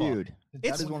seeing Moneyball. Dude, that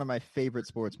It's- is one of my favorite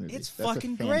sports movies. It's That's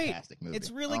fucking a great. fantastic movie. It's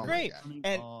really Oh my great.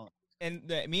 God. And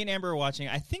me and Amber were watching.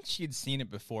 I think she had seen it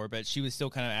before, but she was still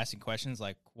kind of asking questions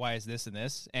like, "Why is this and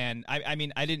this?" And I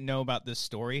mean, I didn't know about this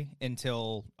story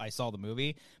until I saw the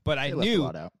movie, but I They left knew. a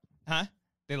lot out. Huh?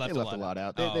 They They left left a lot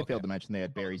out. They, Oh, they okay. failed to mention they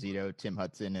had Barry Zito, Tim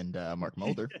Hudson, and Mark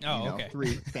Mulder. Oh, okay.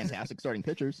 3 fantastic starting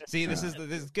pitchers. See, this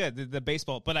is good, the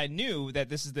baseball. But I knew that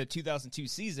this is the 2002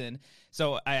 season,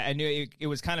 so I knew it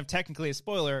was kind of technically a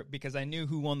spoiler because I knew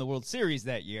who won the World Series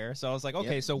that year. So I was like,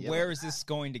 okay, Yep, so yep. where is this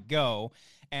going to go?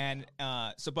 And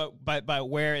but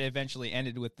where it eventually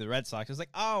ended with the Red Sox, I was like,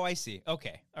 oh, I see.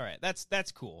 Okay, all right,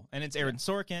 that's cool. And it's Aaron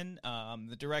Sorkin.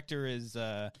 The director is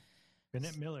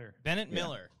Bennett Miller.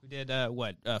 Miller, who did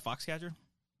Foxcatcher?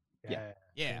 Yeah.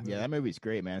 Yeah. Yeah, that movie's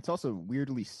great, man. It's also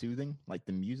weirdly soothing. Like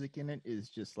the music in it is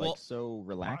just like Well- so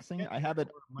relaxing. Foxcatcher I have it.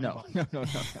 or No, Moneyball?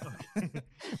 no.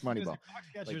 Moneyball.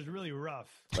 Foxcatcher was really rough.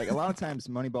 Like a lot of times,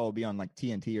 Moneyball will be on like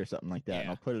TNT or something like that, and Yeah.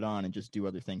 I'll put it on and just do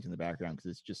other things in the background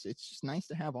because it's just nice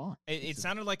to have on. It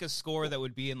sounded like a score that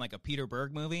would be in like a Peter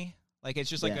Berg movie. Like it's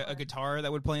just like Yeah. a guitar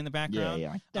that would play in the Yeah, background.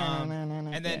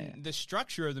 yeah. And then the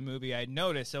structure of the movie, I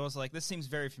noticed. I was like, this seems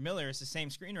very familiar. It's the same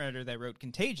screenwriter that wrote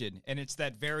Contagion, and it's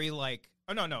that very like.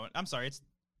 Oh no, I'm sorry. It's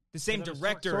the same that was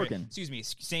director. Sorkin. Excuse me,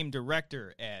 same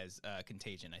director as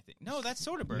Contagion. I think. No, that's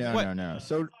Soderbergh. no, What? no, no.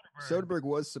 So Soderbergh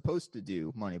was supposed to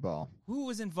do Moneyball. Who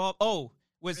was involved? Oh,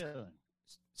 was Really?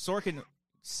 Sorkin?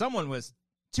 Someone was.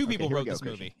 Two Okay, people here we wrote go, this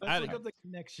Christian. movie. Let's look up the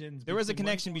connections. There was a between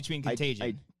connection Moneyball- between I-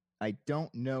 Contagion. I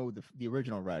don't know the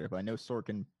original writer, but I know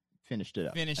Sorkin finished it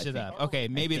up. Finished I it think. up. Okay,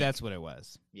 maybe think. that's what it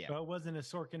was. Yeah, So it wasn't a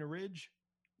Sorkin Ridge.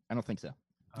 I don't think so.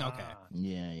 Okay. Ah.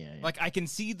 Yeah. Like I can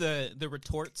see the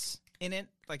retorts in it,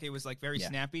 like it was like very Yeah.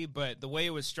 snappy, but the way it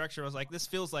was structured, I was like, this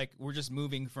feels like we're just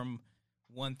moving from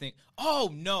one thing. Oh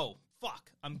no,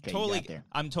 fuck! I'm Okay, you got there.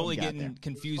 totally You got getting there.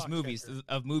 confused Fuck movies Hector.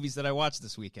 of movies that I watched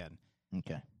this weekend.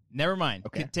 Okay. Never mind.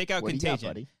 Okay. Take out What do you got, Contagion.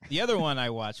 buddy? The other one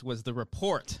I watched was The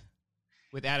Report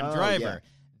with Adam Oh, Driver. yeah.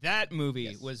 That movie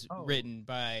Yes. was Oh. written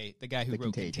by the guy who The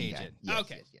wrote Contagion. Contagion. Guy. Yes,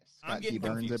 Okay. Yes. I'm Scott getting T.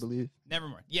 Burns, confused. I believe. Never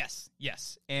mind. Yes.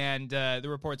 And The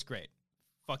Report's great.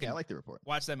 Fucking Yeah, I like the report.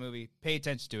 watch that movie. Pay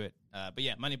attention to it. But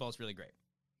yeah, Moneyball's really great.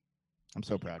 I'm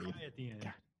so proud of you. Cry at the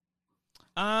end.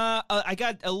 I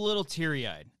got a little teary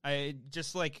eyed. I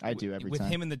just like I do every with time.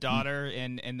 him and the daughter,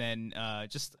 and then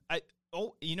just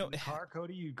In the car,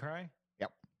 Cody, you cry.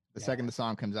 The Yeah. second the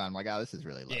song comes on, I'm like, oh, this is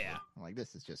really lovely. Yeah. I'm like,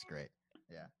 this is just great.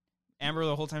 Amber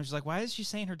the whole time she's like, why is she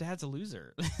saying her dad's a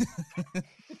loser?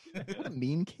 What a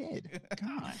mean kid.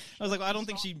 Gosh. I was like, well, I don't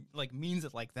think she like means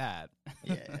it like that.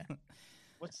 Yeah.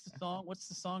 What's the song? What's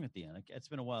the song at the end? It's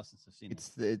been a while since I've seen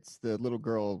It's the little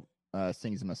girl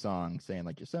sings him a song saying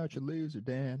like, you're such a loser,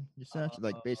 Dad. You're such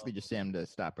like basically just saying him to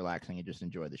stop relaxing and just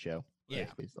enjoy the show. Yeah.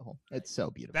 Basically, is the whole. It's so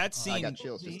beautiful. That I scene, got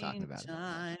chills just talking about it.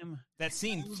 Time. that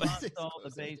scene, You lost It's all the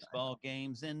so sad. baseball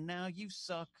games, and now you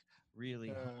suck really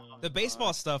hard. the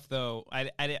baseball stuff though,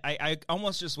 I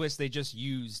almost just wish they just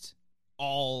used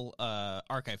all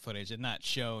archive footage and not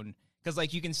shown, because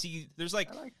like you can see there's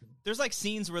like I like it. there's like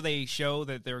scenes where they show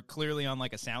that they're clearly on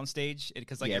like a soundstage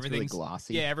because like Yeah, it's really everything's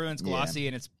glossy. yeah, everyone's Yeah. glossy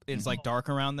and it's like dark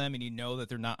around them, and you know that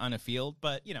they're not on a field.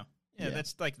 But you know, yeah, Yeah.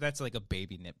 that's like a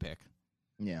baby nitpick.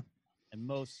 Yeah. And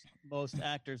most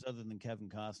actors, other than Kevin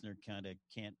Costner, kind of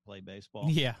can't play baseball.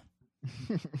 Yeah,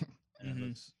 And it Mhm.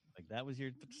 looks like that was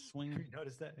your swing. Have you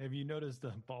noticed that? Have you noticed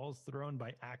the balls thrown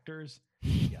by actors?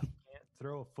 Can't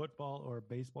throw a football or a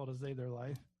baseball to save their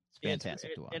life. It's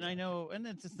fantastic to watch. And I know, and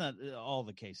it's not all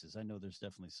the cases. I know there's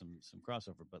definitely some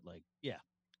crossover, but like, yeah,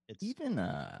 it's even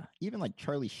like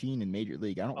Charlie Sheen in Major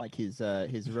League. I don't like his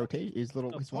rotation,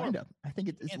 his wind up. I think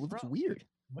it looks weird.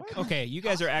 What? Okay, you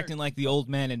guys are acting like the old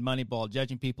man in Moneyball,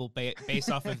 judging people based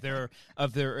off of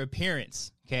their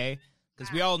appearance. Okay,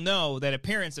 because we all know that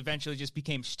appearance eventually just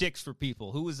became shticks for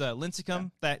people. Who was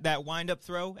Lincecum? That wind up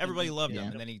throw, everybody loved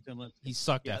him, and then he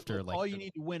sucked after. All you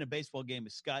need to win a baseball game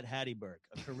is Scott Hatteberg,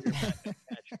 a career catch.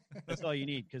 That's all you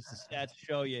need, because the stats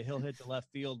show you he'll hit the left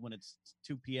field when it's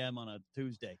 2 p.m. on a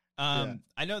Tuesday. I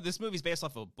know this movie's based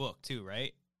off of a book too,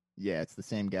 right? Yeah, it's the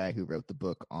same guy who wrote the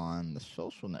book on The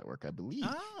Social Network, I believe.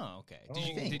 Oh, okay.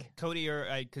 Did Did Cody or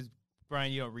because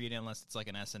Brian, you don't read it unless it's like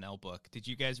an SNL book. Did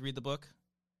you guys read the book?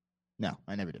 No,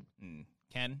 I never did.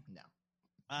 Ken? No.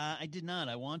 I did not.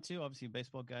 I want to. Obviously, a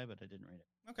baseball guy, but I didn't read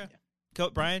it. Okay. Yeah.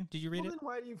 Brian, did you read Well, it? then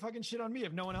why do you fucking shit on me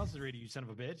if no one else is reading? You son of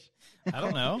a bitch. I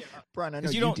don't know. Brian, I know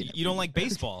Because did. you don't like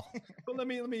baseball. Well, let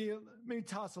me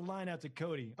toss a line out to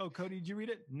Cody. Oh, Cody, did you read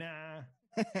it? Nah.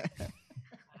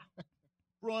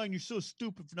 Brian, you're so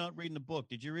stupid for not reading the book.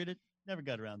 Did you read it? Never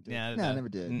got around to it. Yeah, No, I never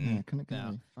did. Yeah, couldn't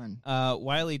No. be fun.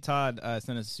 Wiley Todd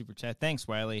sent us a super chat. Thanks,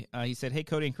 Wiley. He said, "Hey,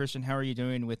 Cody and Christian, how are you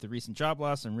doing with the recent job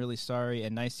loss? I'm really sorry,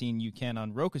 and nice seeing you, Ken,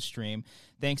 on Roka's stream.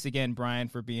 Thanks again, Brian,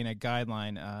 for being a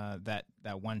guideline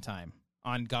that one time.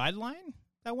 On Guideline?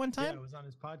 That one Yeah, time? I was on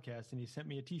his podcast and he sent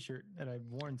me a T-shirt that I've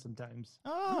worn sometimes.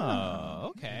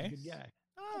 Oh, He's okay. a good guy.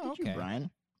 Oh, Look at okay. you,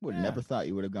 Brian. Would Yeah. never thought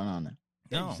you would have gone on there.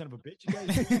 Yeah, No. you son of a bitch. You guys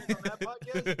doing it on that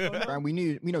podcast? Oh, no? Brian, we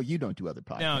know you don't do other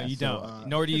podcasts. No, you so, don't.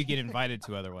 Nor do you get invited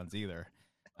to other ones either.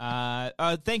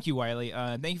 Thank you, Wiley.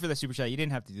 Thank you for the super chat. You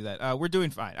didn't have to do that. We're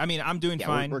doing fine. I mean, I'm doing yeah,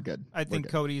 fine. We're good. I think We're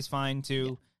good. Cody's fine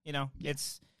too. You know,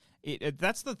 that's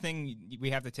the thing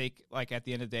we have to take. Like at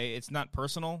the end of the day, it's not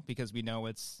personal because we know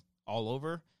it's all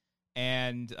over,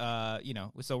 and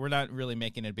so we're not really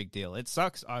making it a big deal. It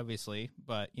sucks, obviously,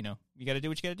 but you got to do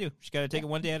what you got to do. You got to take it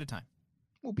one day at a time,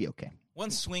 We'll be okay.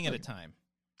 one swing at a time.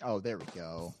 Oh, there we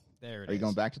go. There it is. Are you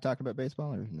going back to talk about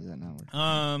baseball, or does that not work?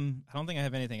 I don't think I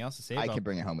have anything else to say. I about can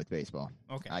bring it home with baseball.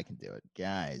 Okay. I can do it.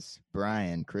 Guys,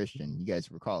 Brian, Christian, you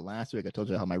guys recall last week I told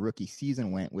you how my rookie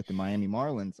season went with the Miami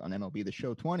Marlins on MLB The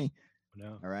Show 20.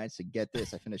 No. All right, so get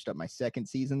this. I finished up my second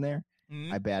season there.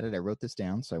 Mhm. I batted. I wrote this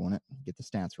down, so I wouldn't get the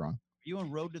stats wrong. Are you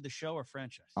on Road to the Show or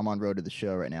franchise? I'm on Road to the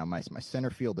Show right now. My center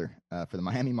fielder for the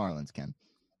Miami Marlins, Ken,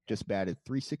 just batted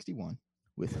 .361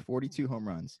 with 42 home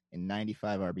runs and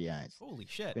 95 RBIs. Holy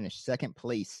shit! Finished second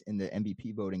place in the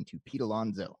MVP voting to Pete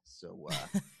Alonso. So,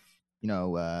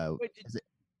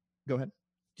 go ahead.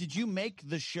 Did you make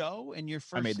the show in your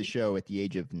first? I made the season? show at the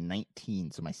age of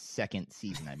 19, so my second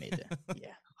season I made it. Yeah.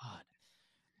 God.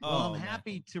 Well, Oh, I'm man.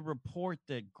 happy to report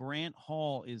that Grant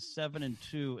Hall is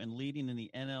 7-2 and leading in the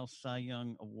NL Cy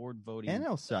Young Award voting.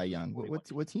 NL Cy Young.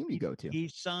 What team do you go to? He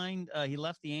signed. He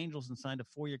left the Angels and signed a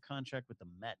 4-year contract with the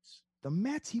Mets. The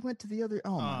Mets. He went to the other.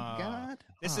 Oh my God.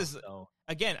 This Oh, is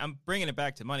again. I'm bringing it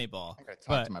back to Moneyball. I gotta talk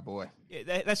but- to my boy.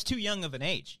 That's too young of an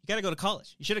age. You got to go to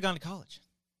college. You should have gone to college.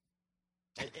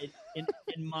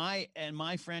 In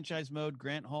my franchise mode,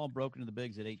 Grant Hall broke into the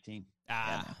bigs at 18.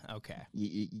 Okay.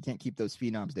 You can't keep those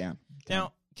phenoms down.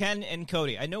 Now, Ken and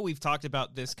Cody, I know we've talked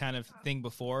about this kind of thing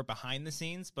before behind the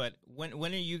scenes, but when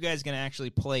are you guys going to actually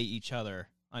play each other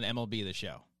on MLB The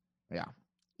Show? Yeah.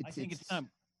 I think it's time.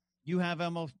 You have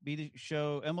MLB The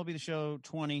Show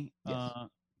 20. Yes.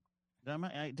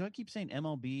 Do I keep saying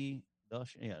MLB?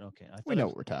 Yeah, okay. I thought We it know was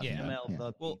what we're talking Yeah. about. ML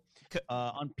Yeah. Well,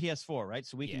 on PS4, right?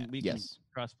 So we can Yes.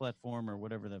 cross-platform or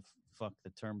whatever the fuck the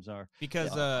terms are.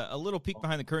 because a little peek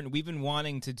behind the curtain, we've been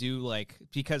wanting to do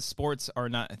because sports are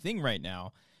not a thing right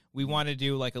now, we want to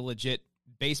do a legit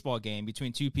baseball game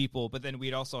between two people, but then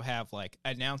we'd also have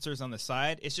announcers on the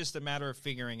side. It's just a matter of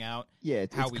figuring out. Yeah,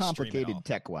 it's how we stream it all. complicated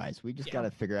tech-wise. We just Yeah. got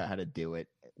to figure out how to do it.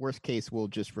 Worst case, we'll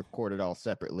just record it all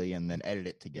separately and then edit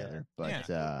it together. But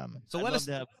So I'd let love us.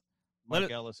 to have let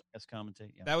Mike it- Ellis as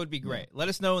commentate. Yeah. That would be great. Let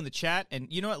us know in the chat,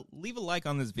 and you know what? Leave a like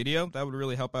on this video. That would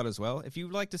really help out as well. If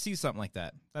you'd like to see something like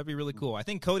that, that'd be really cool. I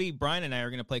think Cody, Brian, and I are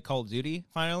going to play Call of Duty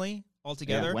finally all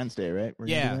together. yeah, Wednesday, right? We're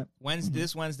gonna do that? Wednesday.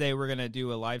 This Wednesday, we're gonna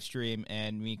do a live stream,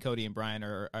 and me, Cody, and Brian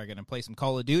are gonna play some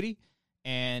Call of Duty,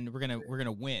 and we're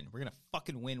gonna win. We're gonna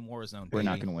fucking win Warzone. We're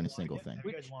not baby. going to win a single thing.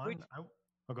 You guys want?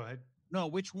 Go ahead. No,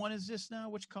 which one is this now?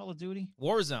 Which Call of Duty?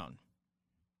 Warzone.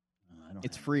 I don't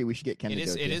It's have free. We should get Ken It to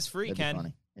is- go it too. is free, That'd be Ken.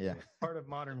 funny. Yeah. It's part of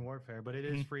modern warfare, but it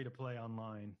is free to play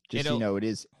online. Just so It'll- you know, it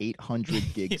is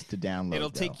 800 gigs to download. It'll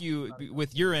though. take you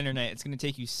with your internet. It's gonna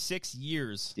take you 6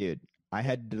 years. Dude, I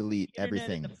had to delete The internet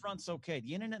everything. in the front's okay.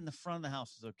 The internet in the front of the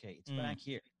house is okay. It's back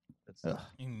here. That's Ugh.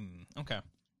 Okay.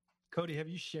 Cody, have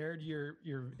you shared your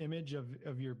image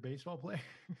of your baseball player?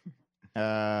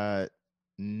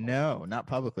 No, not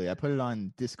publicly. I put it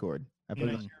on Discord. I put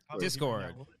it on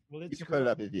Discord. Well, You can put it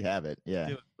up if you have it. Yeah.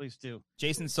 Do it, please do.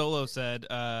 Jason Solo said,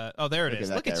 oh, there it Look at is.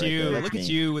 that Look guy at right you. there. That's Look at me.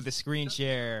 you with the screen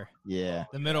share. Yeah.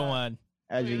 The middle one.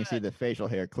 As you can see, the facial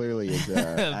hair clearly is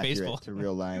Baseball. accurate to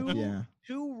real life. Yeah.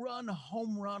 2-run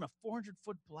home run, a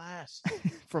 400-foot blast.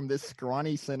 From this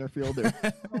scrawny center fielder.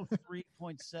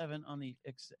 3.7 on the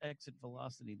exit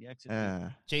velocity. The exit.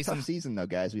 Jason. Tough season, though,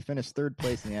 guys. We finished third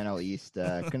place in the NL East.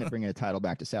 Couldn't bring a title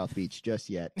back to South Beach just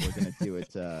yet. We're going to do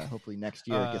it hopefully next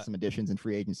year, get some additions in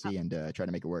free agency, and try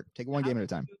to make it work. Take it one game at a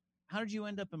time. How did you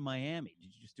end up in Miami?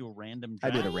 Did you just do a random I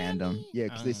draft? did a random. Yeah,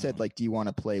 because they said, like, do you want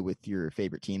to play with your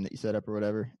favorite team that you set up or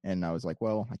whatever? And I was like,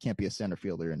 well, I can't be a center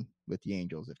fielder and with the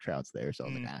Angels if Trout's there. So I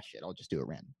was like, shit, I'll just do it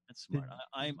random. That's smart.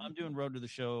 I'm doing Road to the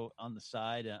Show on the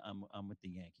side. I'm with the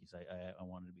Yankees. I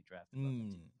wanted to be drafted. By my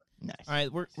team. Nice. All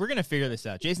right, we're gonna figure this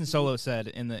out. Jason Solo said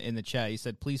in the chat, he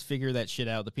said, "Please figure that shit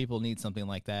out. The people need something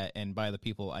like that, and by the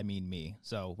people, I mean me.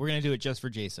 So we're gonna do it just for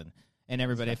Jason and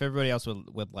everybody. If everybody else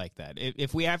would like that,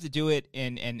 if we have to do it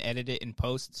and edit it in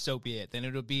post, so be it. Then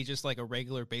it'll be just like a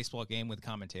regular baseball game with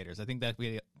commentators. I think that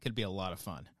could be a lot of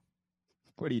fun.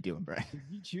 What are you doing, Brian? Did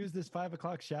you choose this 5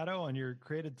 o'clock shadow on your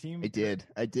created team? I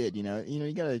did. You know,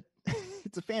 you gotta.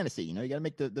 It's a fantasy. You know, you gotta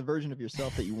make the version of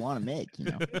yourself that you want to make. You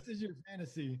know, This is your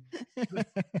fantasy.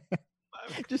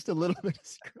 just a little bit of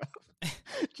scrub,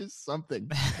 just something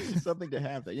to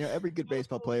have. That, you know, every good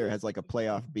baseball player has like a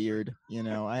playoff beard. You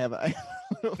know, I have a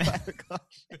little 5 o'clock.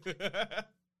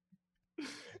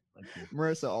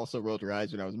 Marissa also rolled her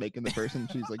eyes when I was making the person.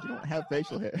 She's like, "You don't have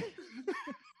facial hair."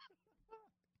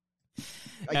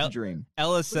 I can dream.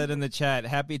 Ella said in the chat,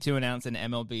 happy to announce an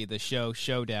MLB The Show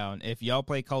showdown. If y'all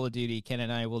play Call of Duty, Ken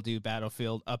and I will do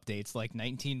Battlefield updates like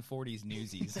 1940s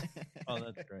newsies. Oh,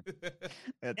 that's great.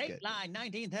 That's good. Dateline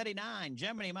 1939.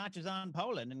 Germany marches on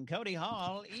Poland, and Cody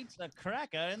Hall eats a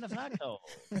cracker in the foxhole.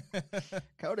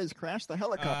 Coda's crashed the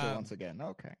helicopter once again.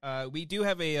 Okay. We do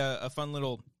have a fun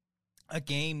little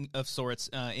game of sorts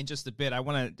in just a bit.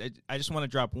 I just want to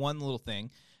drop one little thing.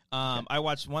 I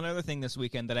watched one other thing this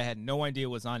weekend that I had no idea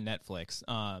was on Netflix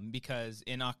because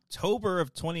in October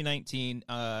of 2019,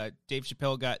 Dave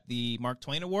Chappelle got the Mark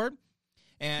Twain Award,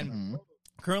 and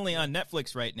currently on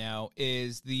Netflix right now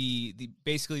is the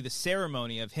basically the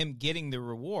ceremony of him getting the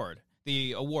award.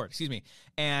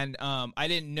 And I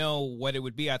didn't know what it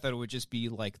would be. I thought it would just be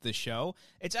like the show.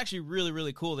 It's actually really,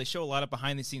 really cool. They show a lot of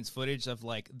behind the scenes footage of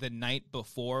like the night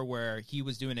before where he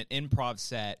was doing an improv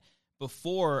set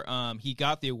before he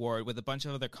got the award with a bunch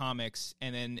of other comics,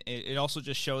 and then it also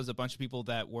just shows a bunch of people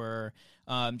that were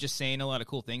just saying a lot of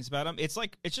cool things about him. It's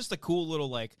just a cool little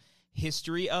like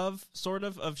history of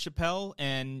Chappelle,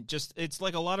 and just it's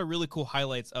like a lot of really cool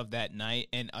highlights of that night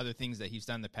and other things that he's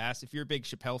done in the past. If you're a big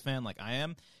Chappelle fan like I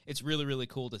am, it's really, really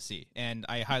cool to see, and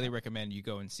I highly recommend you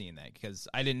go and seeing that because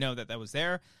I didn't know that was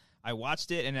there. I watched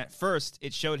it, and at first,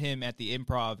 it showed him at the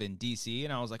Improv in D.C.,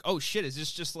 and I was like, oh, shit, is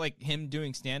this just like him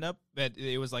doing stand-up? But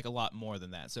it was like a lot more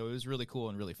than that, so it was really cool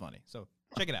and really funny. So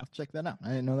check it out. Check that out. I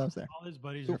didn't know that was there. All his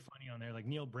buddies are funny on there, like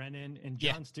Neil Brennan and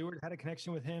Jon Stewart had a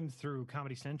connection with him through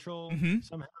Comedy Central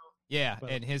somehow. Yeah,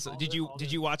 But and his did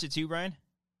you watch it too, Brian?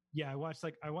 Yeah, I watched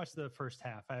the first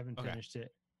half. I haven't finished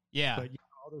it. Yeah. But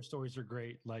all their stories are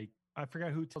great. Like I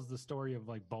forgot who tells the story of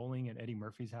like bowling at Eddie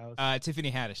Murphy's house. Tiffany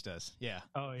Haddish does. Yeah.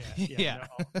 Oh yeah. Yeah. No,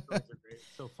 all the stories are great.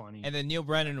 So funny. And then Neil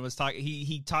Brennan was talking.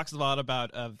 He talks a lot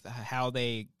about of how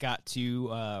they got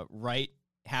to write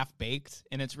Half Baked,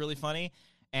 and it's really funny.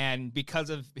 And because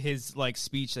of his like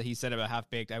speech that he said about Half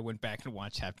Baked, I went back and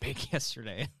watched Half Baked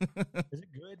yesterday. Is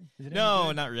it good? Is it No, any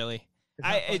good? not really.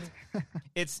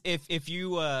 It's if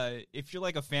you're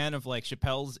like a fan of like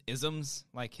Chappelle's isms,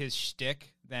 like his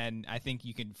shtick, then I think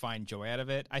you can find joy out of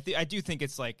it. I do think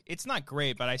it's like it's not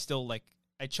great, but I still like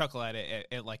I chuckle at it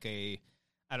at like a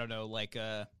I don't know like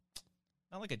a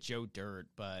not like a Joe Dirt,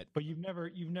 but you've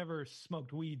never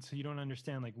smoked weed, so you don't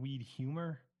understand like weed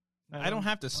humor. I don't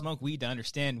have to smoke weed to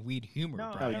understand weed humor.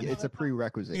 No, Brian. It's a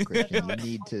prerequisite, Christian. You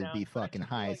need to be fucking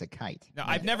high as a kite. No,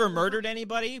 I've never murdered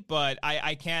anybody, but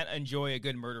I can't enjoy a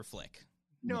good murder flick.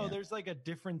 No, Yeah. there's like a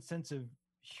different sense of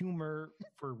humor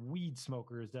for weed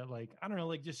smokers that like I don't know,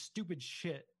 like just stupid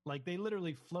shit. Like they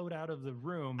literally float out of the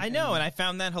room. I know, and I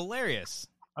found that hilarious.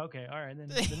 Okay, all right.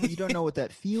 Then You don't know what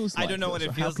that feels like. I don't know though, what so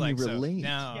it how feels can like. You So, relate?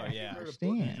 no, you yeah. heard of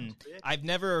Understand. Book, I've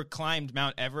never climbed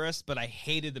Mount Everest, but I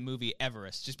hated the movie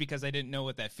Everest just because I didn't know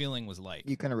what that feeling was like.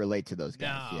 You kind of relate to those No,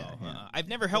 guys. Yeah. I've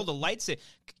never held a lightsaber.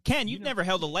 Ken, you've never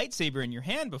held a lightsaber in your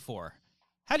hand before.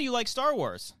 How do you like Star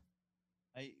Wars?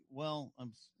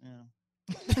 I'm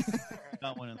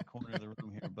got one in the corner of the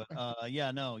room here. But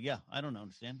I don't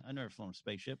understand. I never flown a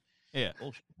spaceship. Yeah.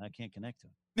 Bullshit. I can't connect to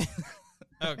it.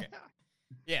 Okay.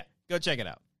 Yeah, go check it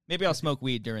out. Maybe I'll smoke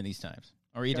weed during these times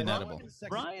or eat an edible.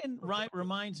 Brian Wright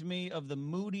reminds me of the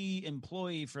moody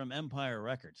employee from Empire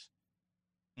Records.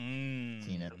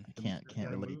 Seen it. Can't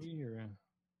relate.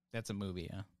 That's a movie,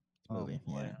 yeah. Movie.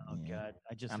 Boy. Yeah, Oh yeah.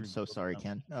 God. I'm so sorry,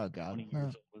 Ken. Oh God. 20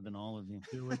 years older than all of you.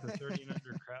 You're with the 30 and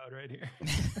under crowd right here.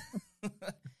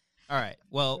 All right.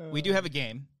 Well, we do have a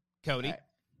game, Cody. All right.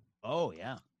 Oh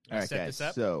yeah. All right, set guys. this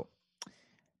up? So,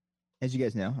 as you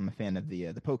guys know, I'm a fan of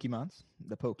the Pokemon,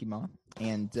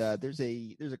 and there's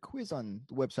a quiz on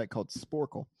the website called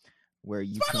Sporkle, where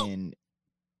you can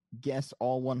guess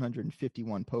all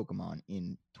 151 Pokemon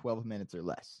in 12 minutes or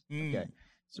less. Okay,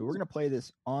 so we're gonna play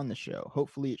this on the show.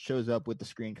 Hopefully, it shows up with the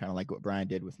screen, kind of like what Brian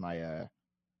did with my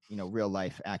real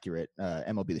life accurate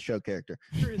MLB The Show character.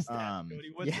 Where is that,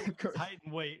 Cody? What's his height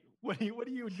and weight? What do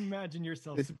you imagine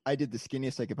yourself? I did the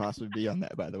skinniest I could possibly be on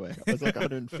that, by the way. I was like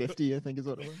 150, I think is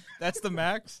what it was. That's the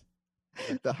max?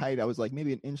 The height, I was like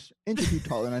maybe an inch or two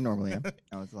taller than I normally am.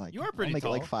 I was like, you are pretty I'll make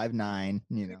tall. it like 5'9",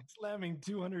 Slamming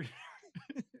 200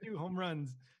 2 home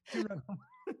runs. 2 run home.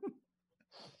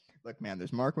 Look, man,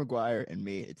 there's Mark McGuire and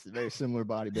me. It's a very similar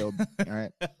body build. All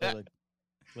right.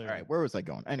 All right, where was I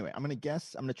going? Anyway, I'm going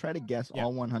to try to guess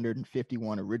all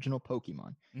 151 original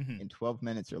Pokemon in 12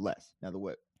 minutes or less. Now,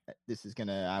 this is going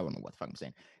to, I don't know what the fuck I'm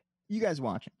saying. You guys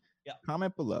watching,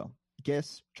 comment below.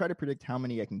 Try to predict how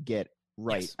many I can get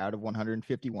right out of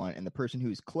 151, and the person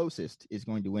who's closest is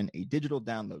going to win a digital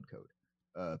download code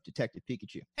of Detective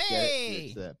Pikachu.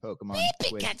 Hey! It's a Pokemon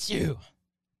quiz. Pikachu!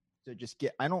 So just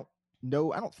I don't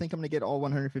think I'm going to get all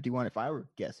 151. If I were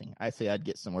guessing, I'd say I'd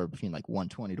get somewhere between like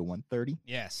 120 to 130.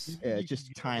 Yes. It's just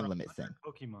a time limit thing.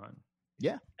 Pokemon.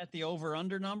 Yeah. At the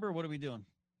over-under number, what are we doing?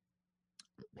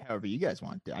 However you guys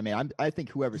want to. I mean, I think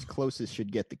whoever's closest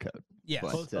should get the code. Yes.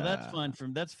 But, That's fine.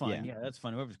 That's fine. yeah. Yeah, that's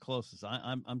fine. Whoever's closest.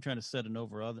 I'm trying to set an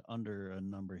over-under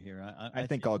number here. I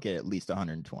think I'll get at least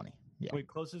 120. Yeah. Wait,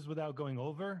 closest without going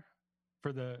over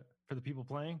for the people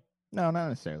playing? No, not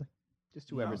necessarily. Just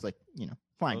whoever's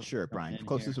fine, sure, Brian.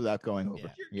 Closest without going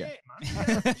over. Yeah.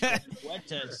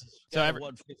 So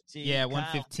 115. Yeah,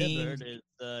 115. Kyle Tibbert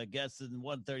is guessing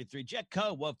 133.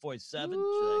 Jetco 147.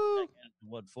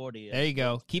 140. There you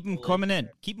go. Keep them coming in.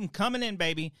 Keep them coming in,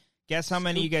 baby. Guess how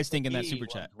many you guys think in that super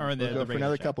chat or in the We'll go for regular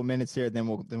another chat. couple minutes here, then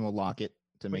we'll lock it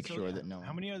to make sure that no one.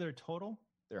 How many are there total?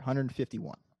 There are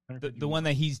 151. The one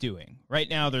that he's doing right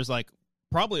now. There's like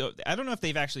probably, I don't know if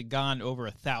they've actually gone over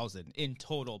 1,000 in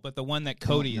total, but the one that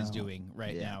Cody is doing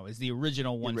right now is the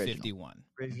original 151.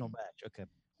 Original batch. Okay.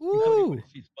 Woo!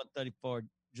 134.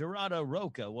 Gerardo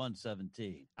Roca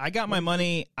 117. I've got my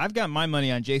money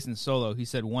on Jason Solo. He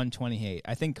said 128.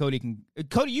 I think Cody can.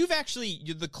 Cody,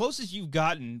 the closest you've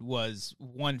gotten was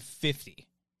 150.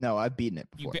 No, I've beaten it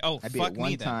before. I beat it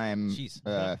one time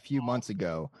a few months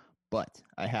ago, but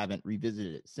I haven't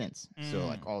revisited it since. So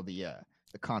like all the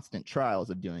constant trials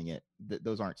of doing it,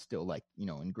 those aren't still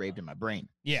engraved in my brain.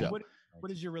 Yeah. So,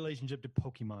 what is your relationship to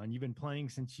Pokemon? You've been playing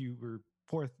since you were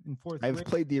fourth I've grade?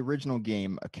 played the original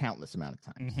game a countless amount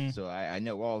of times, so I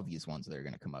know all of these ones that are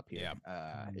going to come up here.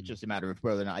 It's just a matter of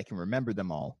whether or not I can remember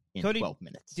them all in Cody, 12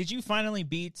 minutes. Did you finally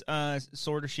beat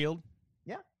Sword or Shield?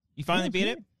 Yeah. You finally beat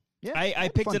it? Yeah, I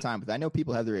picked a fun time with it. I know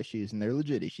people have their issues, and they're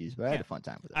legit issues, but I had a fun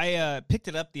time with it. I picked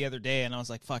it up the other day, and I was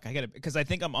like, fuck, I got to, because I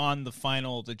think I'm on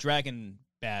the Dragon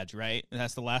badge, right?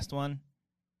 That's the last one?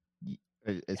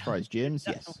 As far as gyms,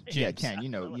 yes. Gyms. Yeah, Ken, you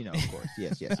know, of course.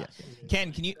 Yes.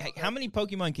 Ken, how many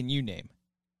Pokemon can you name?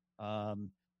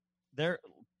 There,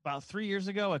 about 3 years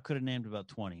ago, I could have named about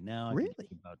 20. Now I can Really?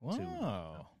 name about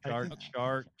Wow.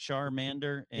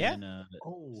 Charmander, and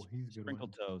he's a good Sprinkle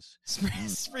one. Toes.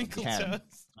 Sprinkle Ken.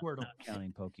 Toes. Not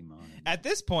counting Pokemon. At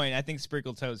this point, I think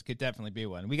Sprinkle Toes could definitely be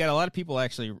one. We got a lot of people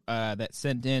actually that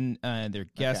sent in their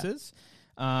guesses.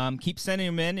 Keep sending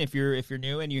them in if you're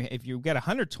new, and if you've got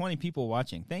 120 people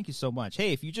watching. Thank you so much.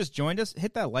 Hey, if you just joined us,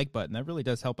 hit that like button. That really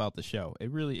does help out the show.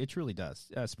 It truly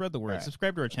does. Spread the word. Right.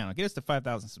 Subscribe to our channel. Get us to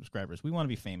 5,000 subscribers. We want to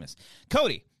be famous.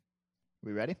 Cody,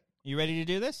 We ready? you ready to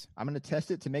do this? I'm going to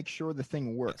test it to make sure the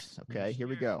thing works. Okay, here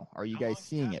we go. Are you guys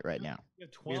seeing it right now? You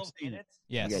have 12 minutes?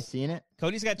 Yes. You guys seeing it?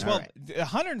 Cody's got 12.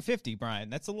 150, Brian.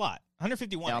 That's a lot.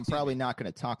 151. Now, I'm excuse probably me. not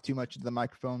going to talk too much to the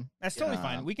microphone. That's totally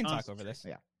fine. We can talk over this.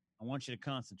 Yeah. I want you to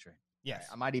concentrate. Yes.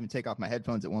 I might even take off my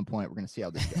headphones at one point. We're going to see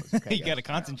how this goes. Okay, You got to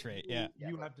concentrate. Yeah.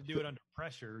 You have to do it under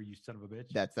pressure, you son of a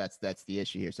bitch. That's the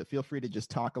issue here. So feel free to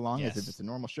just talk along as if it's a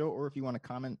normal show, or if you want to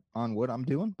comment on what I'm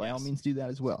doing, by all means do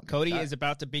that as well. Cody is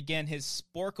about to begin his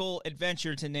Sporkle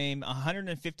adventure to name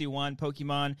 151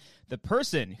 Pokemon. The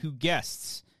person who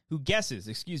guests who guesses,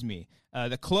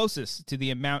 the closest to the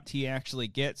amount he actually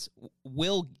gets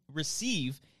will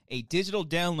receive a digital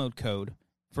download code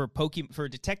for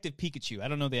Detective Pikachu. I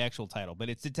don't know the actual title, but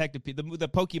it's Detective the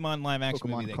Pokemon live action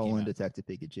movie that came out. Detective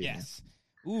Pikachu. Yes.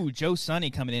 Ooh, Joe Sonny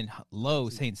coming in low,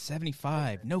 saying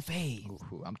 75. No fade.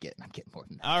 Ooh, I'm getting more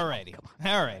than that.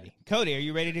 Alrighty. Cody, are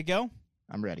you ready to go?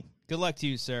 I'm ready. Good luck to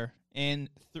you, sir. And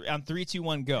on 3, 2,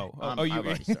 1, go. I've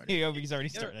already started. He's already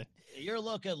started. You're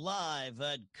looking live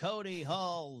at Cody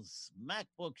Hall's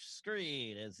MacBook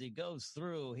screen as he goes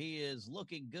through. He is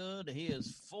looking good. He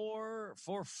is 4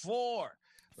 for 4.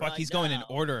 Fuck, he's going in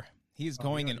order. He's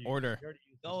going in order.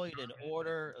 Going in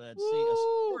order. Let's see.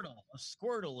 A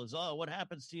Squirtle is all. What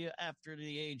happens to you after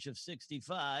the age of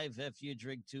 65 if you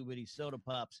drink too many soda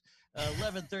pops?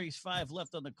 11:35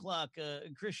 left on the clock.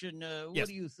 Christian, what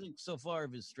do you think so far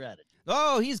of his strategy?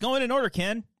 Oh, he's going in order,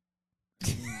 Ken.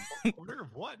 Order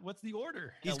of what? What's the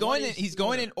order? He's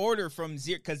going in order from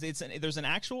 0 because there's an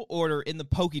actual order in the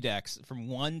Pokédex from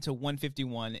 1 to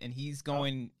 151, and he's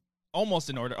going almost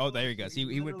in order. Oh, there he goes.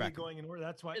 He went back. Going in order.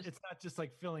 That's why it's not just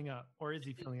like filling up, or is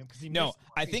he filling up? No,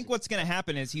 I think what's going to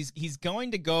happen is he's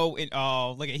going to go in.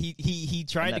 Oh, look, he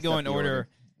tried to go in order.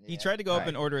 He tried to go up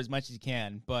in order as much as he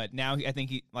can, but now I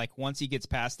think once he gets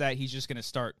past that, he's just going to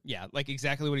start. Yeah, like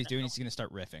exactly what he's doing. He's going to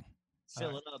start riffing.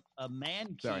 Fill it up. A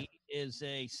man key is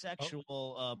a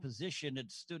sexual position at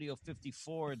Studio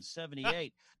 54 and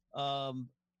 78.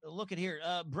 Look at here.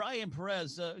 Brian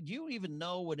Perez, do you even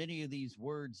know what any of these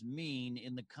words mean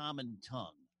in the common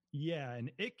tongue? Yeah, and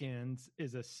Ickens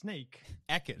is a snake.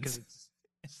 Ekans. Because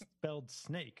it's spelled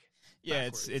snake. Yeah,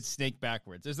 backwards. it's snake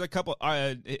backwards. There's a couple.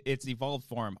 It's evolved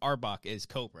form. Arbok is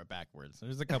cobra backwards.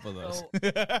 There's a couple of those. So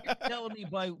you're telling me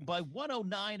by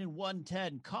 109 and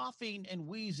 110, coughing and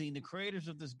wheezing, the creators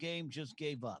of this game just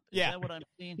gave up. Is that what I'm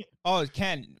seeing? Oh,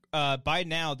 Ken. By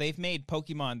now they've made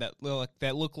Pokemon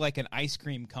that look like an ice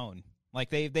cream cone. Like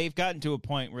they've gotten to a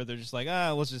point where they're just like,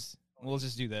 we'll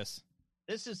just do this.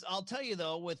 This is, I'll tell you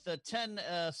though, with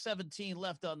 10:17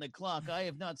 left on the clock, I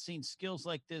have not seen skills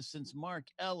like this since Mark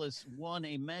Ellis won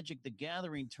a Magic the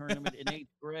Gathering tournament in 8th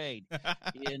grade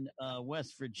in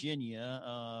West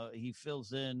Virginia. He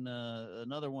fills in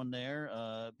another one there.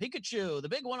 Pikachu, the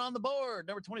big one on the board,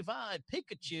 number 25,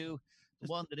 Pikachu, the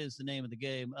one that is the name of the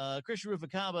game. Christian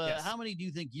Rufacaba, yes. How many do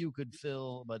you think you could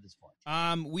fill by this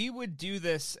point? We would do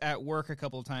this at work a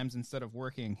couple of times instead of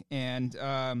working, and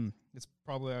it's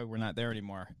probably why we're not there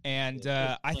anymore. And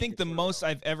I think the most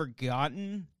I've ever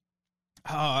gotten,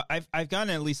 I've gotten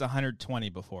at least 120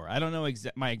 before. I don't know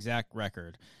my exact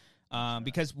record.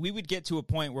 Because we would get to a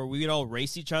point where we would all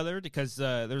race each other because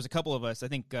there was a couple of us. I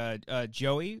think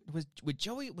Joey was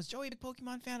Joey a big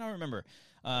Pokemon fan? I don't remember.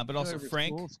 But also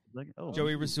Frank,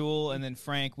 Joey Rasul, and then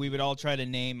Frank. We would all try to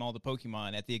name all the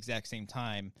Pokemon at the exact same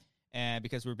time, and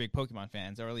because we're big Pokemon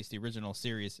fans, or at least the original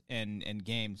series and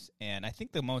games. And I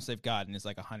think the most I've gotten is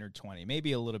like 120,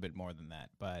 maybe a little bit more than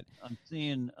that. But I'm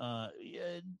seeing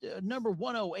number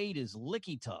 108 is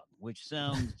Licky Tongue, which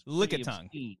sounds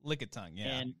Lickitung,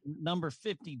 yeah. And number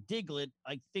 50 Diglett,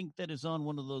 I think that is on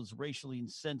one of those racially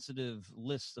insensitive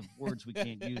lists of words we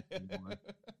can't use anymore.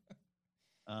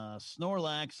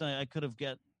 Snorlax, I could have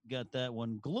got that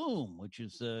one. Gloom, which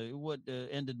is what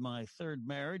ended my third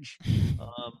marriage.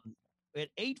 At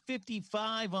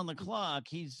 8:55 on the clock,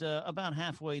 he's about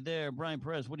halfway there. Brian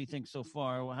Perez, what do you think so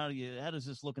far? How does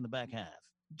this look in the back half?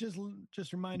 Just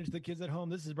reminders to the kids at home.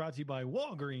 This is brought to you by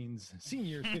Walgreens.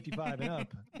 Seniors 55 and up.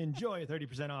 Enjoy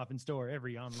 30% off in store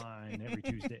every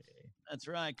Tuesday. That's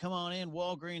right. Come on in,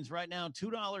 Walgreens right now.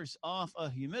 $2 off a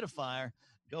humidifier.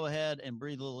 Go ahead and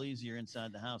breathe a little easier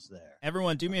inside the house there.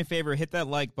 Everyone, do me a favor. Hit that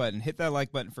like button. Hit that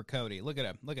like button for Cody. Look at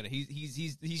him.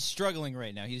 He's struggling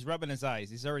right now. He's rubbing his eyes.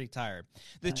 He's already tired.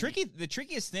 The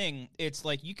trickiest thing, it's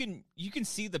like you can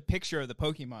see the picture of the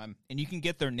Pokemon and you can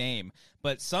get their name,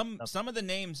 but some of the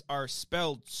names are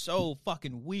spelled so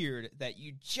fucking weird that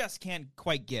you just can't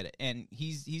quite get it. And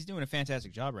he's doing a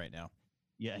fantastic job right now.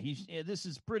 Yeah, this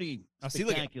is pretty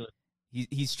spectacular.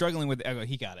 He's struggling with. Oh,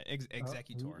 he got it.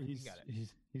 Executor. He got it.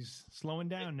 He's slowing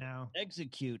down now.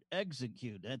 Execute.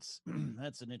 That's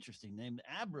an interesting name.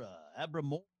 Abra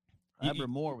Moore. Abra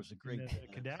Moore was a great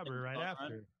Kadabra right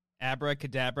after.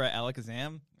 Abracadabra,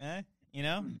 Alakazam.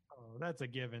 Oh, that's a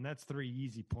given. That's 3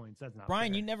 easy points. That's not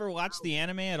Brian, fair. you never watched the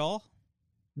anime at all?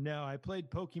 No, I played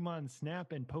Pokemon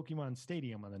Snap and Pokemon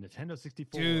Stadium on the Nintendo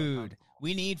 64. Dude,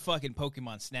 we need fucking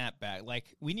Pokemon Snap back.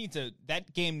 Like,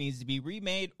 that game needs to be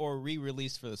remade or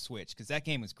re-released for the Switch, because that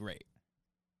game was great.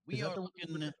 We are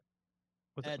looking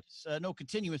at, no,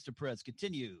 continue, Mr. Perez,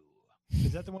 continue.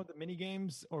 Is that the one with the mini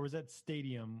games, or was that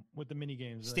Stadium with the mini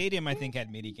games? Stadium, I think,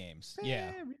 had mini games.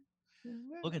 Yeah.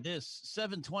 Look at this.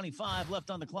 7:25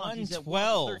 left on the clock. He's at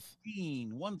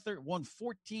 112.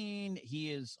 114.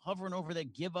 He is hovering over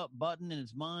that give up button in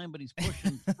his mind, but he's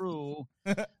pushing through.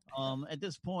 At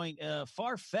this point,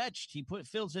 Far-Fetched. He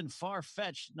fills in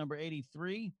Far-Fetched, number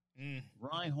 83.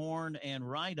 Rhyhorn and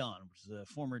Rhydon, which is a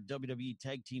former WWE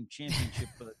Tag Team Championship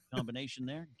combination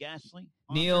there. Ghastly.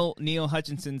 Neil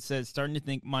Hutchinson says, starting to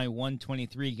think my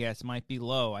 123 guess might be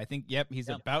low. I think, he's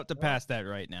about to pass that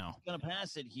right now. He's going to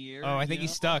pass it here. Oh, I think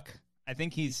he's stuck.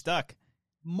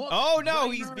 Oh,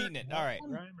 no, he's beating it. All right.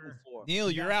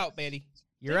 Neil, you're out, baby.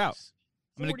 You're out.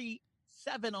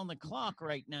 47 on the clock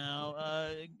right now.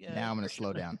 Now I'm going to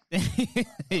slow down.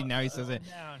 Now he says it.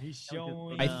 He's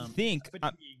showing. I think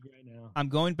I'm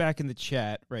going back in the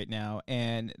chat right now,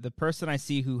 and the person I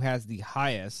see who has the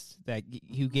highest,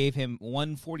 who gave him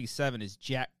 147, is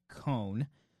Jack Cone.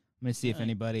 I'm going to see if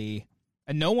anybody.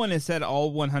 And no one has said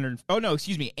all 100. Oh, no,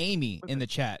 excuse me. Amy in the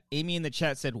chat. Amy in the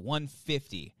chat said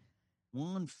 150.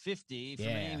 150 from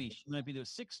Amy. She might be there.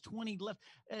 6:20 left.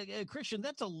 Christian,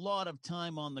 that's a lot of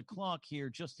time on the clock here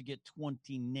just to get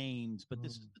 20 names. But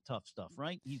this is the tough stuff,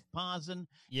 right? He's pausing.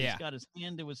 Yeah. He's got his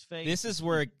hand to his face. This is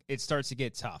where it starts to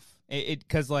get tough.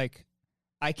 Because, I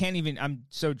can't even, I'm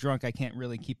so drunk I can't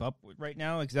really keep up with right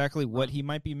now exactly what he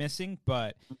might be missing.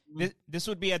 But this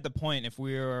would be at the point if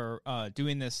we were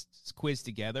doing this quiz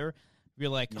together. We're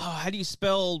like, how do you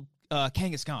spell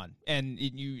Kangaskhan? Khan? And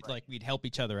we'd help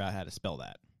each other out how to spell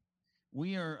that.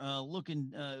 We are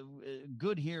looking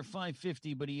good here,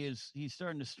 550, but he's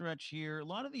starting to stretch here. A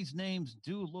lot of these names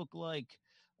do look like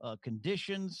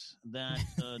conditions that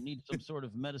need some sort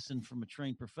of medicine from a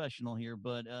trained professional here.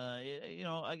 But,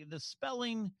 the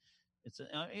spelling,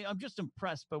 I'm just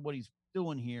impressed by what he's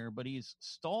doing here, but he's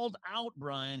stalled out,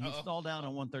 Brian. He's stalled out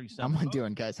on 137. How am I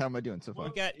doing, guys? How am I doing so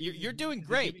far? You're doing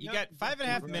great. You got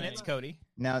 5.5 minutes, Cody.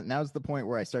 Now's the point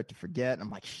where I start to forget. I'm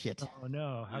like, shit. Oh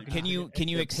no! Can you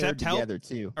accept help?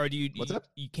 Too. Or do you? What's up?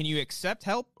 Can you accept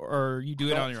help, or you do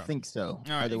it on your own? I think so.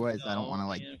 Right. Otherwise, I don't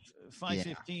want to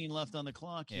 5:15 left on the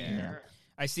clock here.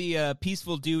 I see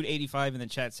Peaceful Dude 85 in the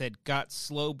chat said, got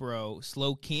Slow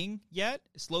King yet?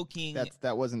 Slow King.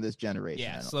 That wasn't this generation.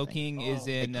 Yeah, Slow King is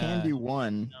in. It can do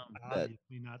one.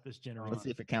 Obviously not this generation. Let's see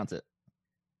if it counts it.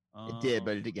 It did,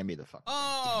 but it didn't get me the fuck.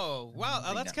 Oh, wow.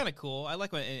 Oh, that's kind of cool. I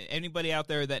like when anybody out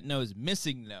there that knows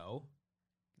Missing No,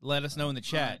 let us know in the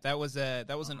chat. That was an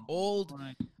old.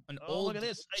 Look at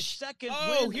this. A second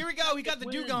Oh, win. here we go. We got the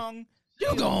Dugong.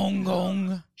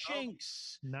 Dugong.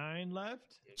 Jinx. 9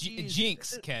 left.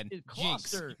 Jinx, Ken.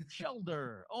 Jinx.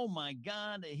 Shelder. Oh, my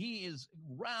God. He is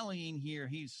rallying here.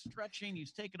 He's stretching.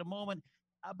 He's taking a moment.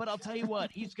 But I'll tell you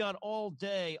what. He's got all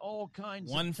day, all kinds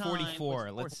of 144.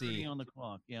 time. Let's see. On the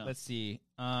clock. Yeah. Let's see.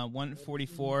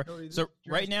 144. So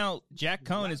right now, Jack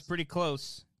Cohn is pretty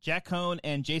close. Jack Cohn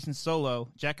and Jason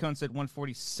Solo. Jack Cohn said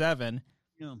 147.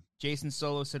 Yeah. Jason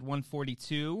Solo said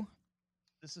 142.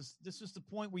 This is the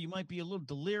point where you might be a little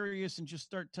delirious and just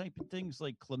start typing things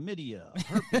like chlamydia,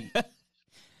 herpes.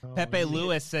 Pepe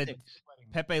Lewis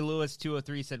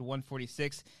 203 said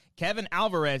 146. Kevin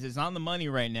Alvarez is on the money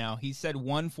right now. He said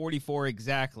 144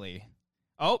 exactly.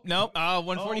 Oh, no.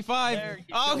 145.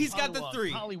 He's got the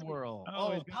 3. Polyworld.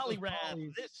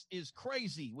 Polyrad. This is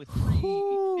crazy with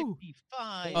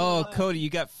 355. Oh, Cody,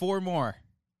 you got 4 more.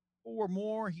 4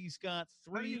 more. He's got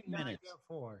 3 minutes.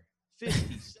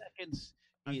 50 seconds.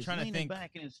 I'm trying to think.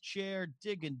 Back in his chair,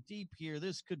 digging deep here.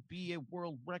 This could be a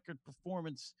world record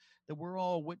performance that we're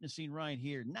all witnessing right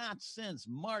here. Not since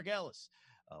Mark Ellis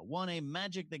won a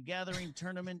Magic the Gathering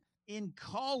tournament in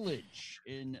college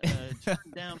and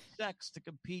turned down sex to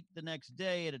compete the next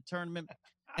day at a tournament.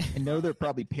 I know they're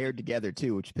probably paired together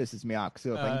too, which pisses me off.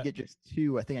 So if I can get just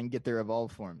 2, I think I can get their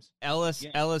evolved forms. Ellis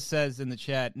says in the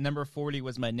chat, number 40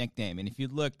 was my nickname, and if you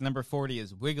look, number 40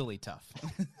 is Wiggly Tough.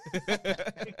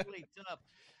 Wiggly Tough.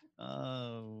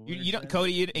 You don't,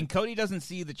 Cody, and Cody doesn't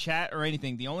see the chat or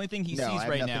anything. The only thing he sees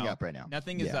right now, up right now.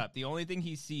 Nothing is up. The only thing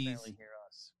he sees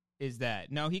is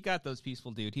that. No, he got those,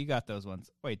 Peaceful Dude. He got those ones.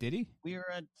 Wait, did he? We are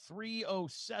at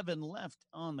 3:07 left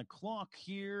on the clock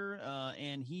here,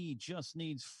 and he just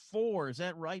needs 4. Is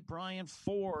that right, Brian?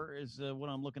 4 is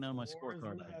what I'm looking at on my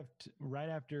scorecard. Left right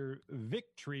after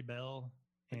Victory Bell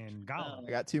and Gollum. I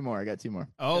got 2 more.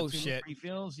 Oh, shit.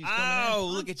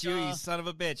 Oh, look at you, you son of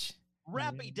a bitch.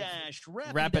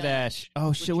 Rapidash.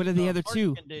 Oh, shit. What are the other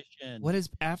 2? Condition. What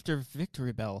is after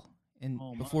Victory Bell and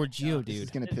before Geodude? This is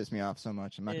going to piss me off so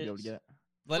much. I'm not going to be able to get it.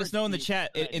 Let us know in the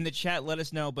chat. In the chat, let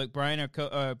us know. But Brian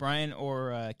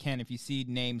or Ken, if you see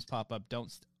names pop up,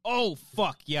 don't. Oh,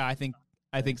 fuck. Yeah, I think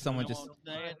I think someone just.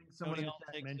 Someone in the Cody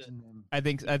chat takes mentioned them. I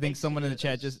think takes someone in a- the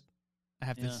chat a just. I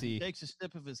have to He see. takes a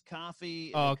sip of his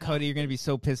coffee. Oh, Cody, you're gonna be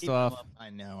so pissed Keep him off. up. I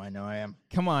know, I am.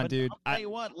 Come on, But dude. I'll tell you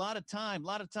what, a lot of time.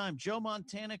 Joe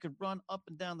Montana could run up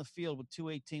and down the field with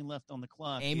 2:18 left on the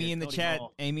clock. Amy here. in the Cody chat.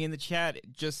 Hall. Amy in the chat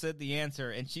just said the answer,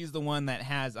 and she's the one that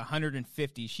has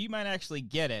 150. She might actually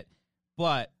get it,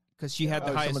 but because she had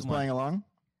the highest someone's one. playing along.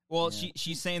 Well, Yeah.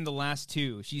 she's saying the last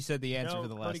two. She said the answer No, for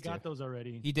the Cody last got two. those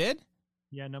already. He did?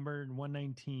 Yeah, number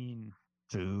 119.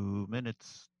 2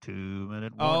 minutes,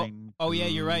 2-minute Oh, warning. oh yeah,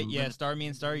 you're right. 2 Yeah, minutes. Star Me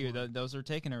and Star You. Those are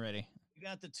taken already. You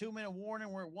got the 2-minute warning.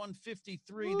 We're at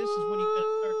 153. This is when you got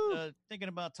to start thinking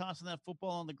about tossing that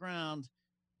football on the ground,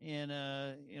 and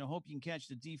hope you can catch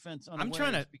the defense. I'm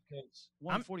trying to- because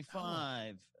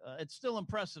 145. It's still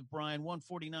impressive, Brian.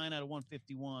 149 out of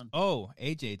 151. Oh,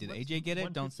 AJ. Did What's AJ get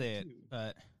it? Don't say it. 152?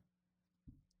 But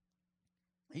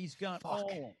He's got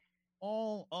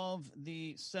all of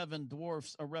the 7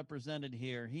 dwarfs are represented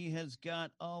here. He has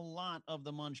got a lot of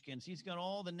the munchkins. He's got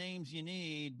all the names you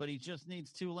need, but he just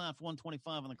needs 2 left.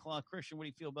 125 on the clock. Christian, what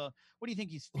do you think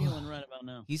he's feeling right about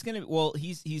now? he's gonna. Well,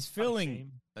 he's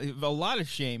feeling a lot of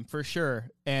shame for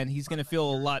sure, and he's gonna feel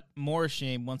a lot more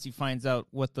shame once he finds out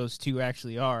what those 2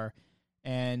 actually are.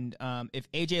 And if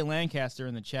AJ Lancaster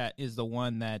in the chat is the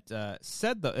one that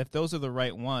said if those are the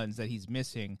right ones that he's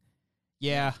missing,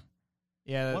 yeah.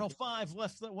 105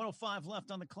 left. 105 left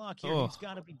on the clock here. Oh. He's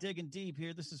got to be digging deep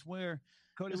here. This is where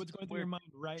Cody, This what's is going through where your mind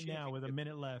right now with a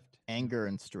minute left? Anger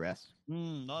and stress. a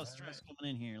lot of stress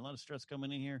coming in here. A lot of stress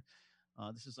coming in here.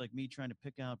 This is like me trying to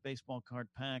pick out baseball card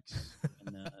packs.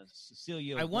 And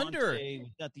Cecilio. I wonder- Guante, was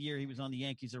that the year he was on the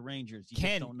Yankees or Rangers? You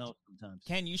Ken- just don't know sometimes.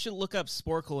 Ken, you should look up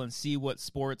Sporkle and see what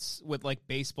sports with like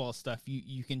baseball stuff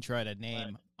you can try to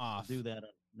name off. I'll do that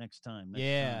next time.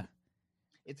 Yeah.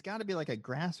 It's got to be like a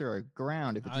grass or a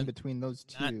ground if it's in between those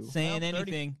Not 2. saying Well, 30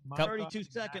 anything. My- Couple- 32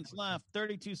 seconds left.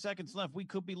 32 seconds left. We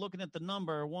could be looking at the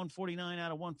number 149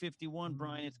 out of 151,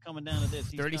 Brian. It's coming down to this.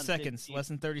 He's 30 gotta dig seconds, deep. less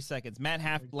than 30 seconds. Matt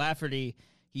Lafferty,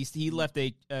 he left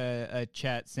a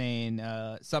chat saying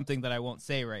something that I won't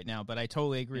say right now, but I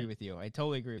totally agree with you. All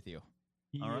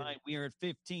right, we are at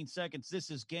 15 seconds. This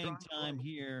is game time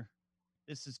here.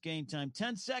 This is game time.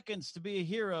 10 seconds to be a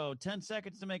hero. 10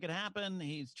 seconds to make it happen.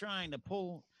 He's trying to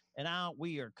pull it out.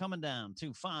 We are coming down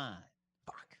to 5,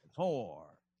 4,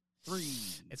 3,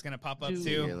 It's going to pop up Dude.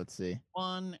 too. Here, let's see.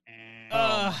 1.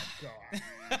 And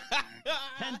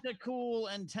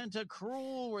Tentacool and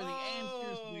Tentacruel were the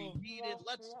answers we needed.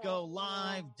 Let's go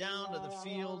live down to the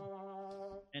field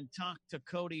and talk to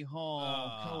Cody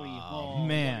Hall. Cody Hall, what are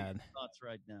man. your thoughts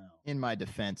right now? In my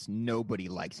defense, nobody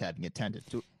likes having a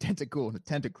tentacool and a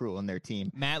tentacruel in their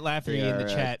team. Matt Lafferty They in the are,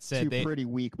 chat said 2 they pretty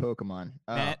weak Pokemon.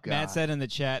 Oh, Matt God. said in the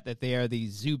chat that they are the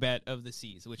Zubat of the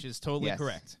seas, which is totally Yes.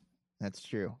 correct. That's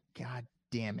true. God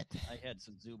damn it. I had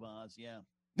some Zubas, yeah.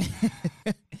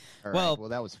 All Well, right,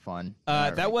 that was fun.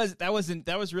 All that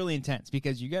right. was really intense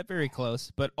because you got very close,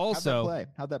 but How'd that also play?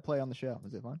 How'd that play on the show?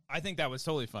 Was it fun? I think that was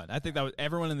totally fun. I think that was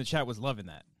everyone in the chat was loving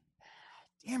that.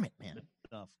 Damn it, man.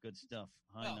 Good stuff.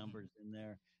 High Well, numbers in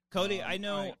there. Cody, all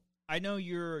right. I know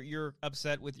you're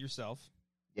upset with yourself.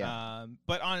 Yeah.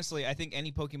 But honestly, I think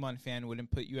any Pokemon fan wouldn't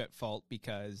put you at fault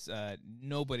because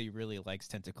nobody really likes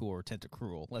Tentacool or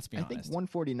Tentacruel. Let's be I honest. think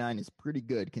 149 is pretty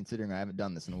good considering I haven't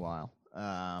done this in a while.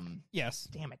 Yes.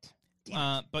 Damn it.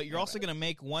 Damn it. But you're also going to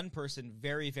make one person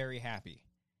very, very happy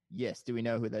Yes. Do we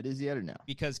know who that is yet or no?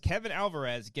 because Kevin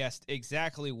Alvarez guessed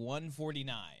exactly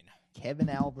 149. Kevin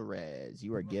Alvarez.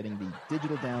 You are getting the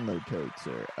digital download code,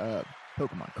 sir, of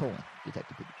Pokemon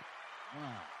Detective Pikachu.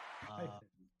 Wow.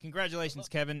 Congratulations,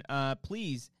 Kevin.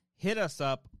 Please hit us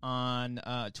up on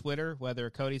Twitter, whether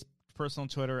Cody's personal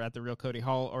Twitter at The Real Cody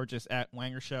Hall or just at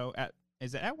Wanger Show.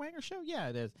 Is it at Wanger Show? Yeah,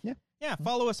 it is. Yeah. Yeah,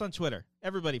 follow us on Twitter.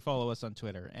 Everybody follow us on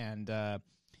Twitter. And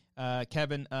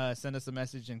Kevin, send us a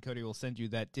message, and Cody will send you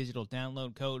that digital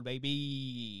download code,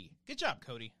 baby. Good job,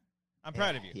 Cody. I'm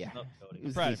proud of you. Yeah. Love Cody. It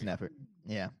was proud a of decent you. effort.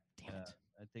 Yeah. Damn it.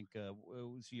 I think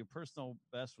was your personal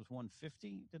best was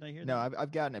 150. Did I hear No, that?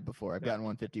 I've gotten it before. I've gotten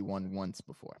 151 once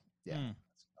before. Yeah. Mm.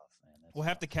 That's tough, man. That's We'll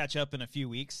have to tough. catch up in a few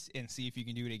weeks and see if you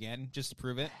can do it again, just to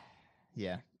prove it.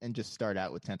 Yeah. And just start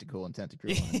out with Tentacool and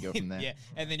Tentacruel and go from there. Yeah,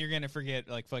 and then you're going to forget,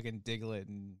 like, fucking Diglett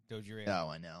and Dodrio. Oh,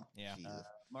 I know. Yeah. Jesus.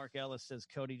 Mark Ellis says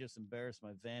Cody just embarrassed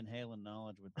my Van Halen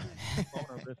knowledge with that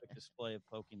horrific display of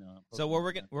Pokemon. So what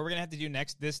we're gonna have to do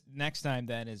next time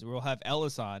then is we'll have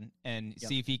Ellis on and Yep.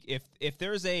 see if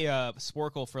there's a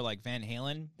Sporkle for like Van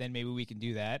Halen, then maybe we can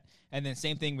do that. And then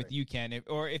same thing with you, Ken.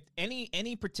 If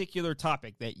any particular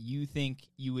topic that you think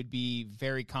you would be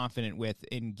very confident with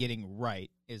in getting right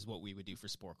is what we would do for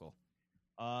Sporkle.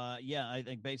 Yeah, I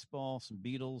think baseball, some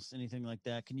Beatles, anything like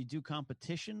that. Can you do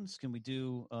competitions? Can we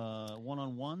do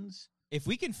one-on-ones? If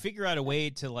we can figure out a way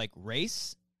to like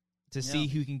race to see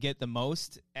who can get the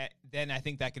most, then I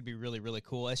think that could be really, really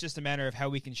cool. It's just a matter of how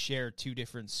we can share two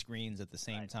different screens at the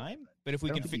same time. But if we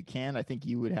I don't can, think you can. I think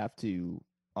you would have to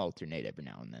alternate every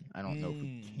now and then. I don't know if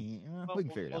we can. We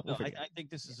can figure it out. We'll figure it out. I think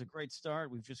this is a great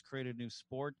start. We've just created a new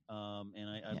sport, and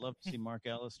I'd love to see Mark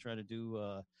Ellis try to do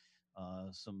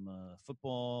some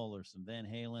football or some Van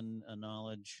Halen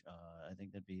knowledge. I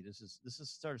think this is the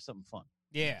start of something fun.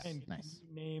 yeah. And Nice.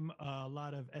 name a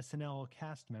lot of SNL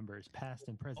cast members, past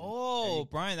and present. Oh,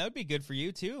 Brian, that would be good for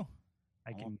you too.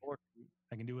 I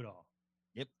can do it all.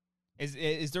 Yep.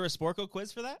 Is there a Sporkle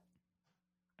quiz for that?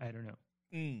 I don't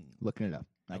know. Looking it up.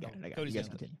 I Okay. got it. Cody's You guys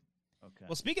got it. continue. Okay.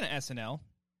 Well, speaking of SNL,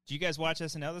 do you guys watch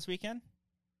SNL this weekend?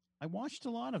 I watched a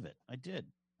lot of it. I did.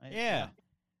 Yeah.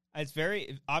 It's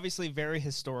obviously very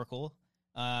historical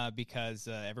because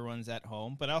everyone's at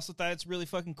home, but I also thought it's really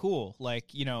fucking cool.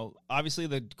 Like, obviously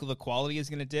the quality is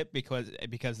going to dip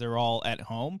because they're all at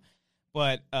home,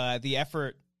 but the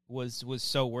effort was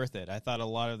so worth it. I thought a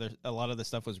lot of the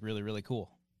stuff was really, really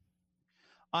cool.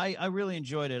 I really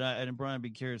enjoyed it. And Brian, I'd be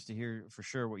curious to hear for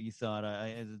sure what you thought.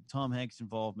 Tom Hanks'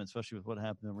 involvement, especially with what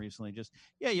happened to him recently,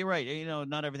 you're right.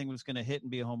 Not everything was going to hit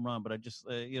and be a home run, but I just,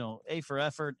 A for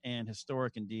effort and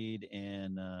historic indeed.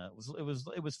 And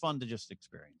it was fun to just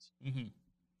experience. Mm-hmm.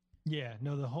 Yeah,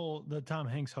 no, the Tom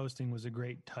Hanks hosting was a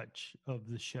great touch of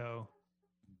the show.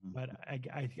 Mm-hmm. But I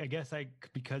guess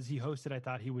because he hosted, I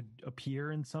thought he would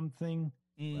appear in something.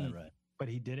 Right. But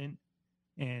he didn't.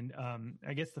 And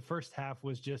I guess the first half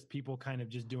was just people kind of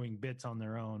just doing bits on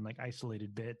their own, like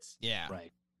isolated bits. Yeah.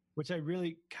 Right. Which I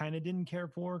really kind of didn't care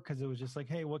for because it was just like,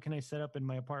 hey, what can I set up in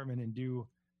my apartment and do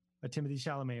a Timothy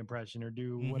Chalamet impression or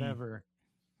do whatever.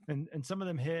 And some of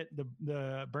them hit.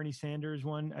 The Bernie Sanders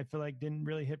one, I feel like didn't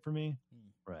really hit for me.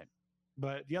 Right.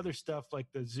 But the other stuff, like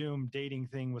the Zoom dating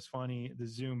thing was funny. The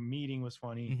Zoom meeting was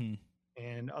funny.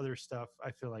 And other stuff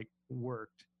I feel like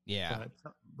worked. Yeah.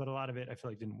 But a lot of it I feel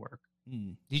like didn't work.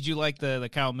 Did you like the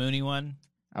Kyle Mooney one?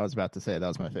 I was about to say that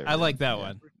was my favorite. I like that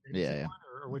one. Yeah.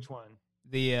 Or which one?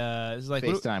 The it's like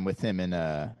FaceTime with him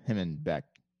and Beck.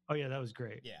 Oh yeah, that was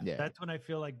great. Yeah. That's when I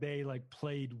feel like they like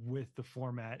played with the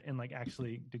format and like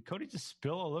actually did Cody just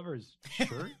spill all over his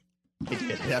shirt? He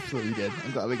did. He absolutely did.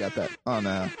 I'm glad we got that on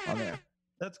there.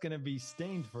 That's gonna be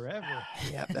stained forever.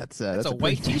 Yeah, that's a pretty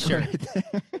white big t-shirt. right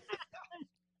there.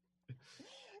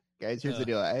 Guys, here's the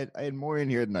deal. I had more in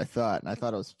here than I thought, and I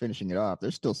thought I was finishing it off.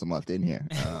 There's still some left in here.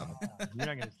 You're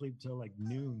not gonna sleep till like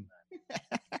noon.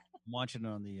 I'm watching it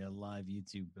on the live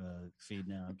YouTube feed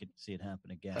now. I get to see it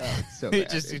happen again. It's so it bad.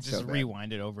 just It's so bad.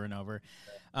 rewind it over and over.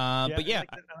 But yeah,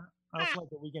 I also like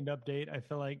the weekend update. I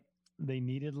feel like they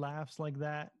needed laughs like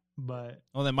that, but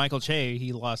well, then Michael Che,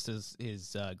 he lost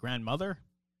his grandmother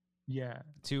yeah,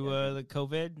 to the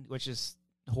COVID, which is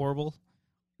horrible.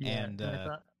 yeah. And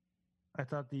I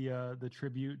thought the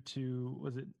tribute to,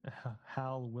 was it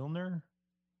Hal Wilner?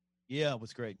 Yeah, it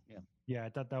was great. Yeah. Yeah, I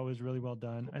thought that was really well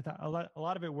done. I thought a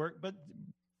lot of it worked, but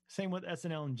same with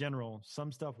SNL in general.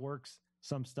 Some stuff works,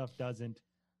 some stuff doesn't.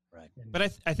 Right.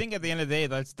 But I think at the end of the day,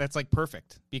 that's like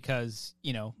perfect because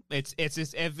it's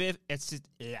as if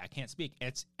I can't speak.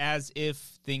 It's as if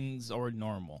things are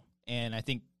normal, and I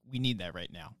think we need that right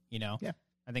now. Yeah.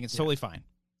 I think it's totally fine.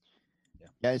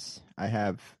 Guys, I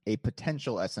have a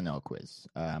potential SNL quiz.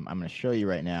 I'm going to show you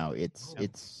right now. It's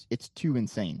too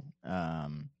insane.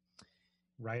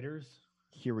 Writers.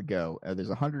 Here we go. There's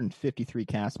 153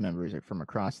 cast members from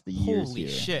across the years. Holy here.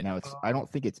 shit. Now I don't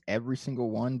think it's every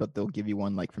single one, but they'll give you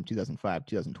one like from 2005,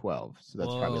 2012. So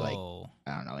that's probably like,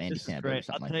 I don't know, Andy This is Samberg or great.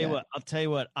 something I'll like tell you that. what. I'll tell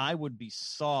you what. I would be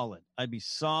solid. I'd be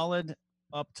solid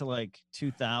up to like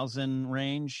 2000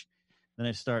 range. Then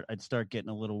I'd start getting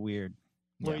a little weird.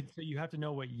 Wait, so you have to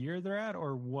know what year they're at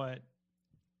or what?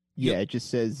 Yeah, it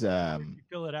just says If you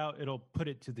fill it out, it'll put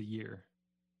it to the year.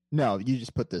 no. You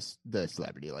just put the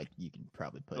celebrity, like you can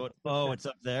probably put, Oh, it's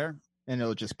up there. and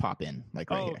it'll just pop in like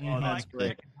right here. that's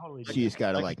great. Totally So you just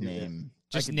gotta I like can do name.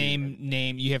 Just name.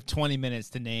 You have 20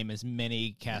 minutes to name as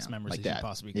many cast Yeah, members like as that. you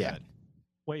possibly Yeah. could.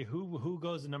 Wait, who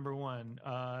goes to number one?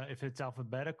 If it's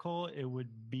alphabetical, it would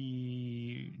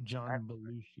be John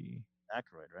Belushi.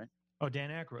 Aykroyd, right? Oh, Dan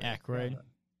Aykroyd. Aykroyd.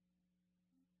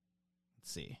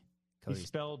 Let's see. It's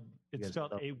spelled guys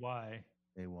spelled spelled- AY.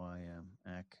 AYM.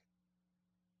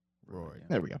 Roy.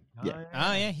 There we go. Yeah.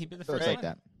 Oh yeah, he'd be the So first it's like one.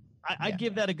 that. I'd Yeah.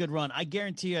 give that a good run. I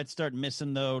guarantee you I'd start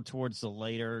missing, though, towards the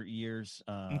later years.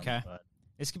 Okay. But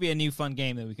This could be a new fun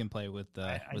game that we can play with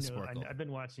I know. Sporkle. I've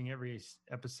been watching every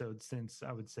episode since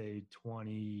I would say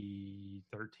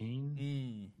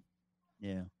 2013.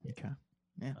 Yeah. Okay.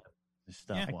 Just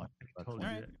stop Yeah. watching. I told All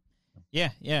you right.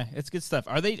 that. Yeah, it's good stuff.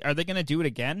 Are they going to do it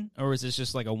again, or is this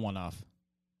just like a one-off?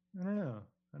 I don't know.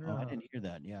 Oh, I didn't hear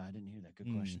that. Yeah, I didn't hear that. Good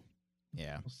question.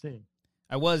 Yeah, We'll see.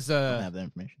 I was. I don't have that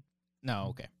information. No,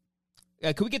 okay.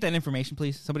 Could we get that information,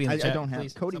 please? Somebody in the I chat. don't have.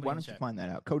 please. Cody, Somebody why in the don't you chat. find that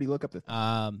out? Cody, look up the.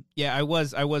 Yeah, I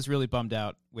was really bummed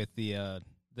out with the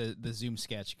Zoom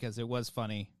sketch because it was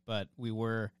funny, but we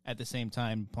were at the same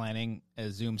time planning a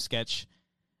Zoom sketch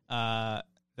that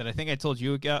I think I told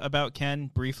you about, Ken,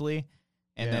 briefly,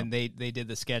 and then they did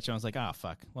the sketch, and I was like, oh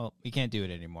fuck, well we can't do it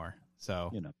anymore.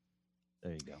 So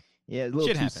There you go. Yeah, a little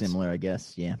Shit too happens. similar, I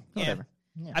guess. Yeah. Yeah. Whatever.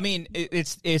 Yeah. I mean,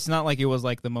 it's not like it was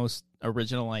like the most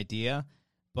original idea,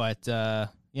 but shit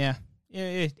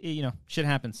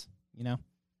happens,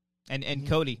 And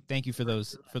Cody, thank you for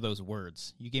those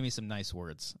words. You gave me some nice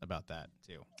words about that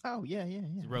too. Oh yeah. You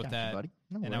wrote Gotcha, that, buddy.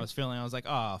 No and I worries. was like,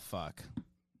 oh fuck,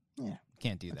 Yeah.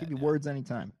 can't do I'll that. give you now. words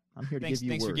anytime. I'm here to Thanks, give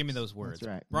you thanks words. for giving me those words. That's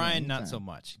right. Brian, Yeah, not anytime. so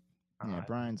much. Yeah,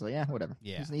 Brian's like, yeah, whatever.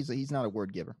 Yeah. He's not a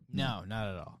word giver. No, not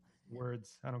at all.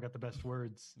 Words. I don't got the best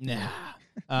words. Nah.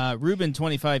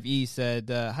 Ruben25E said,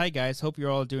 hi, guys. Hope you're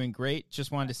all doing great.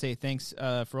 Just wanted to say thanks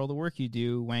for all the work you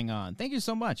do, Wang On. Thank you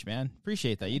so much, man.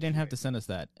 Appreciate that. You didn't have to send us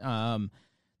that. The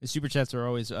super chats are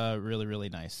always really, really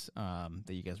nice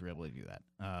that you guys were able to do that.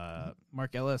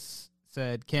 Mark Ellis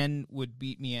said, Ken would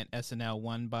beat me at SNL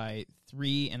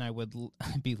 1-3, and I would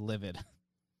be livid.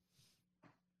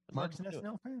 Mark's an Love to do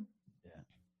it. SNL fan?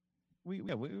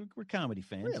 We're comedy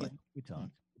fans. Really? We talk.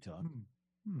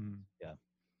 Yeah.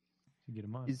 To get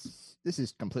him on. This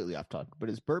is completely off topic, but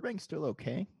is Burbank still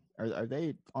okay? Are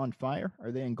they on fire?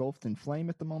 Are they engulfed in flame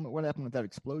at the moment? What happened with that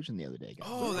explosion the other day, guys?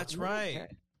 Oh, that's right.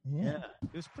 Yeah,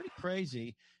 it was pretty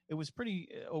crazy. It was pretty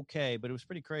okay, but it was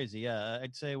pretty crazy. Yeah,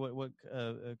 I'd say what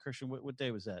Christian, what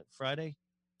day was that? Friday?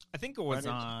 I think it was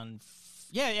Friday? on.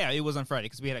 Yeah, it was on Friday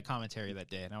because we had a commentary that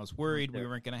day, and I was worried we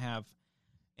weren't going to have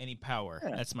any power.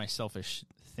 Yeah. That's my selfish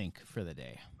think for the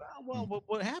day. Well,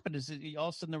 what happened is that all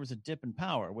of a sudden there was a dip in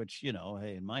power, which,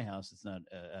 hey, in my house, it's not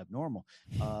abnormal.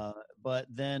 But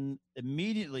then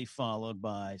immediately followed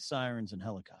by sirens and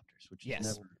helicopters, which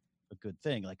is never a good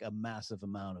thing, like a massive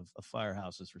amount of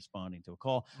firehouses responding to a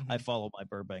call. I follow my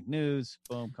Burbank News.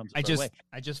 Boom, comes up right away.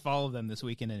 I just followed them this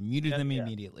weekend and muted them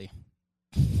immediately.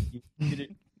 You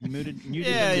muted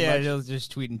Yeah, I was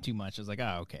just tweeting too much. I was like,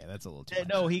 oh, okay, that's a little too much.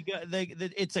 No,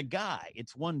 it's a guy.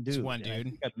 It's one dude. It's one dude. I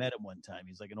think I met him one time.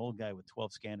 He's like an old guy with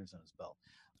 12 scanners on his belt.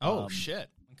 Oh, shit.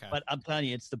 Okay. But I'm telling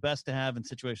you, it's the best to have in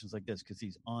situations like this because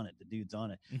he's on it. The dude's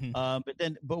on it. But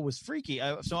it was freaky.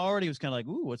 So already was kind of like,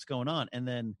 ooh, what's going on? And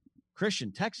then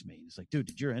Christian texts me. He's like, dude,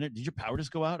 did your power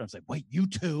just go out? I was like, wait, you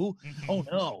too? Oh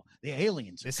no, the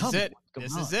aliens. This is it.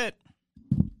 This is it.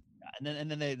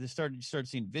 And then they started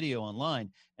seeing video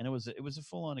online, and it was a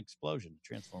full on explosion. The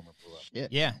transformer blew up.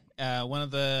 Yeah, one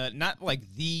of the not like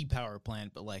the power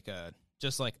plant, but like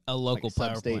just like a local like a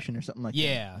power substation plant. or something like that.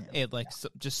 Yeah, it like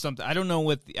just something. I don't know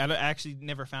what. I actually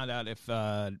never found out if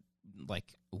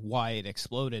like why it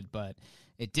exploded, but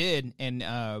it did. And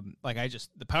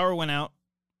the power went out,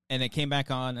 and it came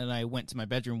back on, and I went to my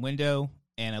bedroom window.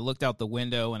 And I looked out the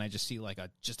window, and I just see like a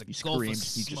gulf of smoke. You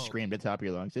just screamed at the top of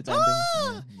your lungs. It's Ah!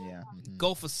 ending. Yeah.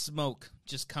 Gulf of smoke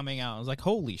just coming out. I was like,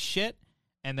 holy shit.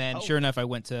 And then sure enough, I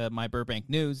went to my Burbank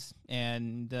News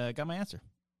and got my answer.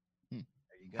 There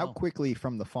you go. How quickly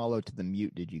from the follow to the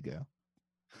mute did you go?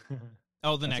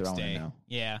 Oh, the That's next what I wanna day. know.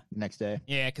 Yeah. The next day?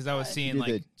 Yeah, because I was seeing do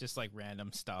like just like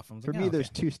random stuff. I was For like, me, oh, there's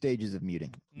okay. 2 stages of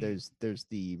muting. There's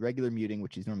the regular muting,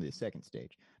 which is normally the second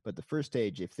stage. But the first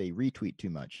stage, if they retweet too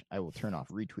much, I will turn off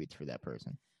retweets for that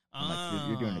person. I'm like,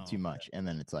 you're doing it too much. And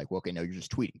then it's like, well, okay, no, you're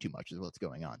just tweeting too much is what's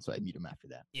going on. So I mute them after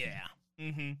that. Yeah.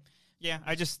 Mm-hmm. Yeah,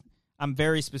 I'm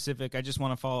very specific. I just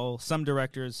want to follow some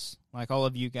directors, like all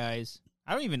of you guys.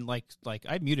 I don't even like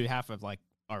I muted half of like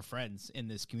our friends in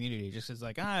this community just as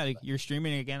like, you're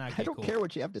streaming again. Okay, I don't cool. care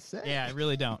what you have to say. Yeah, I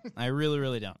really don't. I really,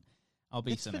 really don't. I'll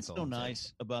be What's cynical. so and say,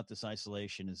 nice about this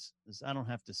isolation is I don't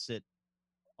have to sit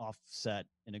offset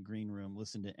in a green room,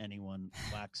 listen to anyone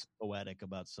wax poetic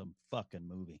about some fucking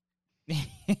movie. And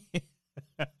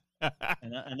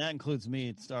that includes me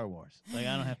at Star Wars. Like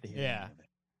I don't have to hear any of it.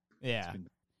 Yeah. It's been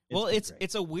great.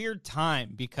 It's a weird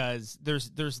time because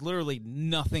there's literally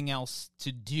nothing else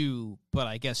to do but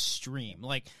I guess stream.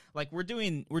 Like we're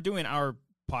doing our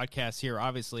podcast here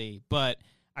obviously, but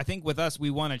I think with us we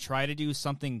want to try to do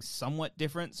something somewhat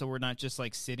different so we're not just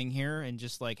like sitting here and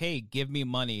just like, hey, give me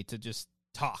money to just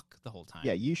talk the whole time.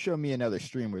 Yeah, you show me another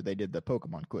stream where they did the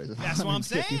Pokemon quiz. That's what I'm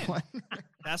saying.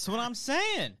 That's what I'm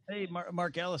saying. Hey,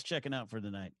 Mark Ellis checking out for the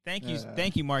night.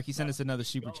 Thank you, Mark. He sent us another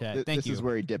super chat. Thank This you. is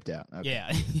where he dipped out. Okay.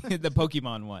 Yeah, the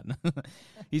Pokemon one.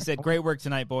 He said, "Great work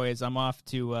tonight, boys. I'm off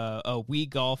to Wii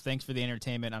golf. Thanks for the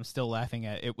entertainment. I'm still laughing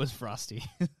at it was frosty."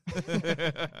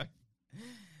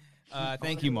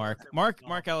 Thank you, Mark.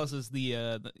 Mark Ellis is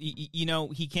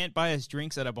he can't buy us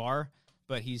drinks at a bar,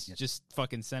 but he's just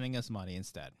fucking sending us money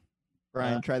instead.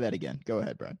 Brian, try that again. Go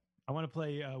ahead, Brian. I want to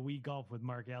play Wii golf with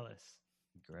Mark Ellis.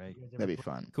 Great. That'd be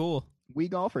fun. Cool. Wii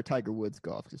golf or Tiger Woods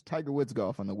golf? Because Tiger Woods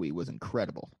golf on the Wii was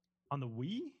incredible. On the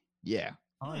Wii? Yeah.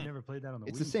 Oh, I never played that on the Wii.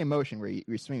 It's the same motion where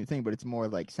you're swinging the thing, but it's more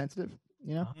like sensitive,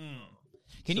 you know?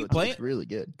 Can So you it play looks really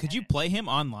good. Could you play him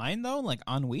online though, like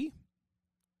on Wii?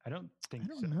 I don't think I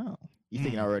don't so. know. You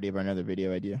thinking already of another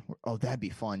video idea? Oh, that'd be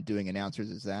fun doing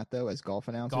announcers as that, though, as golf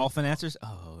announcers. Golf announcers?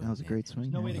 Oh, That was a great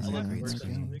swing. No way to That was a connect great it.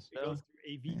 swing. It goes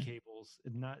through AV cables.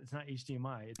 It's not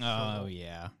HDMI. It's Oh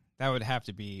yeah, that would have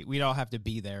to be. We'd all have to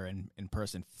be there in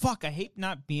person. Fuck, I hate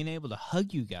not being able to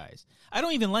hug you guys. I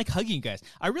don't even like hugging you guys.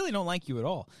 I really don't like you at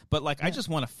all. But like, I just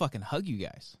want to fucking hug you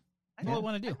guys. That's all I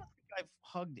want to do. I don't think I've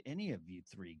hugged any of you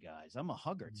three guys. I'm a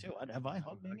hugger too. Have I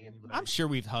hugged any of you? I'm sure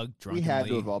we've hugged We drunkenly. had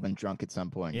to have all been drunk at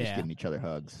some point, just Yeah. giving each other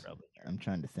hugs. Probably. I'm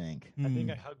trying to think. I think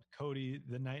I hugged Cody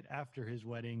the night after his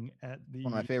wedding at the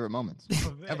One of my favorite moments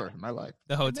event. ever in my life.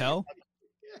 The hotel.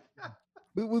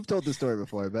 We've told this story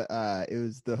before, but it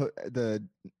was the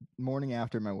morning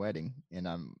after my wedding, and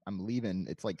I'm leaving.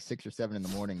 It's like 6 or 7 in the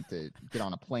morning to get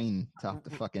on a plane to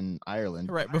fucking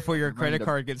Ireland. Right before your I'm credit running to-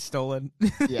 card gets stolen.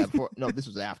 Yeah, no, this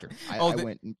was after. I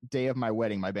went day of my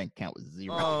wedding. My bank account was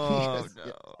 0. Oh Because-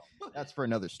 no. That's for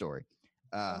another story.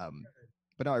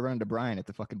 But no, I run into Brian at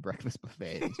the fucking breakfast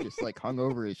buffet. And he's just like hung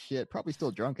over his shit, probably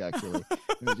still drunk actually.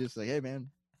 And he's just like, "Hey man,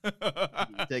 you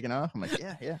taking off?" I'm like,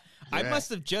 "Yeah." I Yeah. must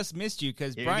have just missed you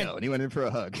because Here Brian. you go. And he went in for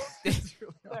a hug. It's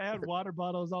really I had awkward. water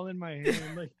bottles all in my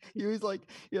hand. Like, He was like,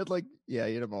 he had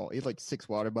them all. He had like 6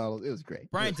 water bottles. It was great.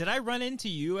 Brian, did I run into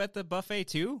you at the buffet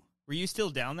too? Were you still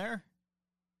down there?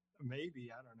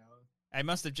 maybe, I don't know. I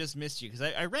must have just missed you because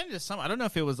I ran into some. I don't know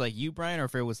if it was like you, Brian, or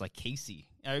if it was like Casey.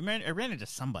 I ran into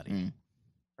somebody. Mm.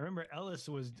 I remember Ellis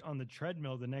was on the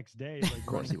treadmill the next day, like of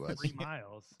course he was. 3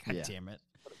 miles. God Yeah. damn it.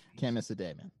 Can't miss a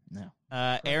day, man.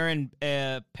 No. Aaron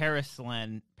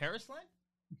Parislan.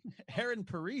 Heron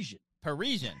Parisian.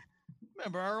 Parisian.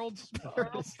 Remember our old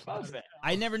Spurs fan?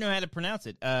 I never knew how to pronounce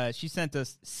it. She sent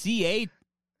us CA.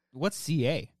 What's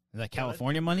CA? Is that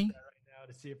California money? Right now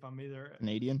to see if I'm either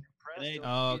Canadian. impressed or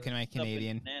Oh, She's can I up in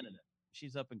Canadian? Canada.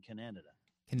 She's up in Canada.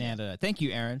 Canada. Thank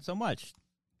you, Aaron, so much.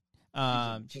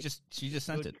 She just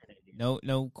sent Good it. Canadian.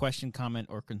 No question, comment,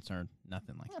 or concern.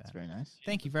 Nothing like That's that. very nice.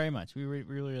 Thank you very much. We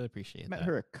really appreciate Met that.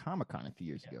 her at Comic-Con a few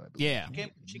years ago, I believe. Yeah.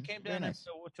 She came Very down nice.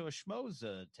 to a Schmoes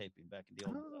taping back in the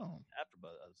old Oh.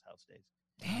 AfterBuzz house days.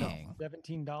 Dang.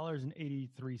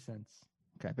 $17.83.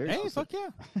 Okay. Very Hey, specific. fuck yeah.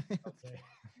 Okay.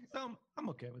 So I'm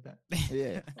okay with that.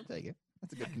 Yeah, I'll take it.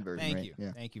 That's a good conversion Thank rate. you.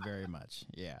 Yeah. Thank you very much.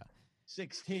 Yeah.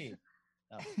 16.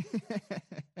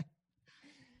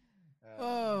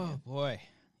 Oh boy.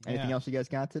 Anything Yeah. else you guys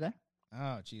got today?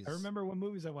 Oh jeez. I remember what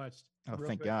movies I watched. Oh, real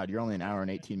thank quick. God. You're only an hour and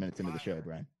 18 minutes into the show,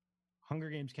 Brian. Hunger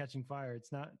Games Catching Fire.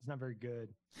 It's not very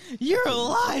good. You're a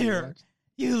liar.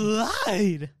 You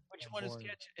lied. Which I'm one is bored.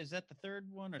 Catch? Is that the third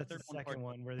one or That's third the one? second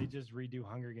one where they just redo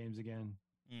Hunger Games again.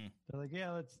 Mm. They're like,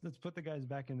 yeah, let's put the guys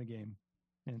back in the game.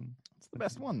 And It's the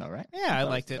best one, though, right? Yeah, I thought it was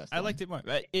liked the it. best I one. liked it more.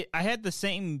 But I had the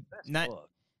same not book.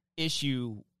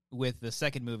 issue with the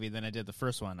second movie than I did the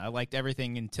first one. I liked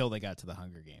everything until they got to the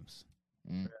Hunger Games.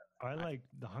 Mm. I like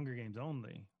the Hunger Games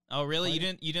only. Oh, really?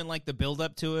 Why You didn't like the build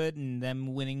up to it and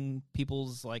them winning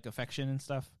people's like affection and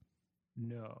stuff?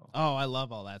 No. Oh, I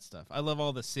love all that stuff. I love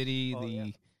all the city, Oh, yeah.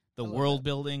 the I love world that.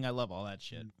 building. I love all that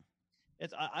shit.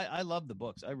 It's I love the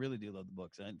books. I really do love the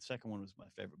books. And the second one was my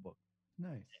favorite book.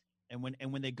 Nice. And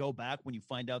when they go back, when you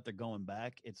find out they're going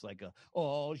back, it's like a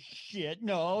oh shit,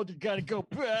 no, they gotta go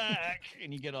back,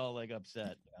 and you get all like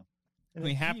upset. Yeah. And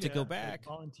We then have to go PETA, back.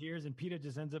 Volunteers, and PETA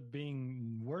just ends up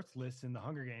being worthless in the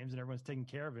Hunger Games, and everyone's taking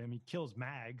care of him. He kills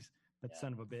Mags, that Yeah.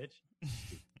 son of a bitch.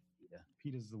 Yeah.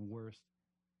 PETA's the worst.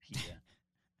 PETA.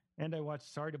 And I watched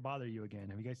Sorry to Bother You Again.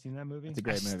 Have you guys seen that movie? It's a I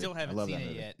great movie. still I haven't love seen that it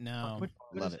movie. yet. No. What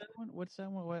Love is it. that one? What's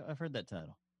that one? I've heard that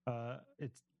title.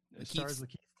 It's Lakeith- stars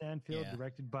Lakeith Stanfield, Yeah.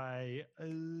 directed by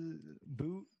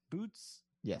Boots.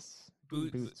 Yes.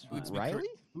 Boots Boots Boots Riley?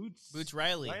 Boots Boots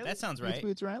Riley. That sounds right.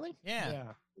 Boots Riley? Yeah.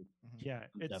 Yeah. Yeah,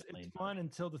 I'm it's definitely not. fun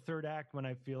until the third act when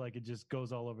I feel like it just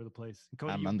goes all over the place.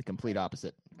 Cody, I'm the complete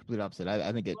opposite. Complete opposite.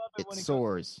 I think it love it when it goes-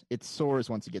 soars. It soars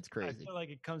once it gets I crazy. feel like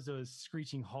it comes to a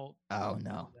screeching halt. Oh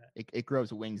no, it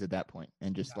grows wings at that point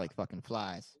and just like fucking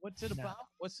flies. What's it No. about?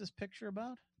 What's this picture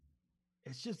about?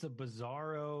 It's just a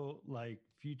bizarro, like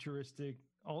futuristic,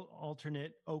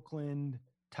 alternate Oakland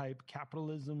type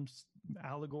capitalism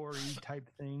allegory type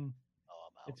thing. Oh,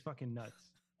 I'm out. It's fucking nuts.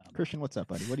 Christian, what's up,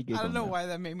 buddy? What are you giggling I don't know about? why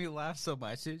that made me laugh so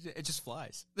much. It just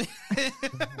flies. I'm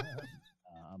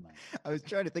out. I was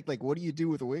trying to think like, what do you do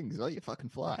with wings? Oh, you fucking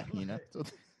fly. You know,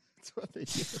 that's what they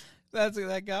do.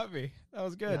 That got me. That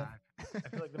was good. Yeah, I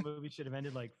feel like the movie should have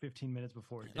ended like 15 minutes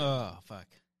before it did. Oh fuck.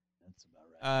 That's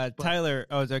about right. Tyler.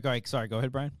 Oh, sorry. Go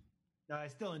ahead, Brian. No, I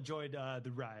still enjoyed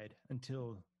the ride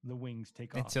until the wings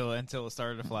take off. Until it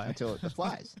started to fly. Until it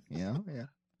flies. You know, yeah.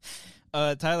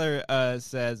 Tyler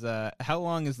says, how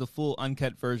long is the full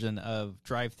uncut version of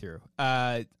Drive Through?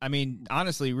 I mean,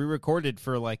 honestly, we recorded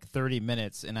for like 30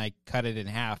 minutes and I cut it in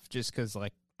half just because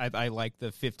like I like the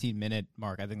 15-minute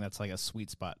mark. I think that's like a sweet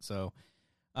spot. So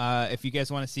if you guys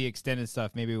want to see extended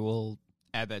stuff, maybe we'll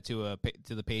add that to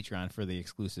the Patreon for the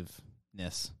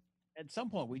exclusiveness. At some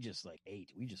point, we just like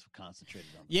ate. We just concentrated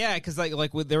on. Yeah, because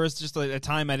there was just a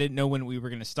time I didn't know when we were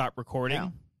going to stop recording. Yeah.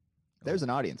 There's an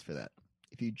audience for that.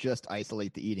 If you just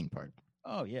isolate the eating part.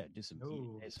 Oh yeah, do some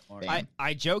Ooh. ASMR.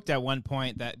 I joked at one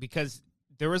point that because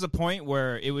there was a point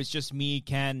where it was just me,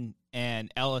 Ken, and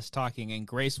Ellis talking, and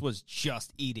Grace was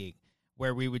just eating,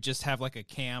 where we would just have like a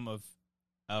cam of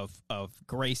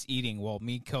Grace eating while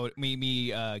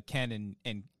Ken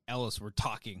and Ellis were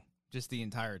talking just the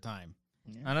entire time.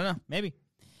 Yeah. I don't know, maybe.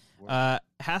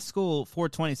 Haskell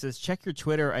 420 says, check your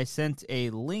Twitter. I sent a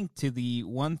link to the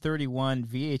 131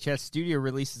 VHS studio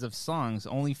releases of songs.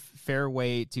 Only fair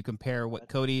way to compare what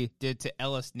Cody did to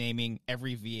Ellis naming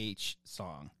every VH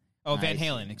song. Oh, Van I see.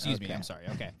 Halen. Excuse me. Okay. I'm sorry.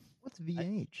 Okay. What's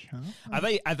VH,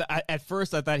 huh? At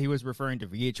first I thought he was referring to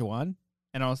VH1,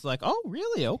 and I was like, oh,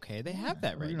 really? Okay, they have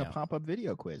that We're right doing now. a pop-up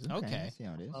video quiz. Okay. I see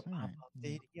how it is. All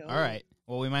right. All right.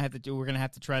 Well, we're gonna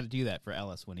have to try to do that for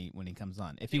Ellis when he comes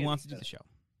on if he Yeah, wants to do because- the show.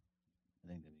 I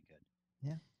think that'd be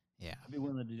good. Yeah. I'd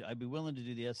be willing to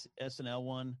do the SNL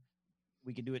one.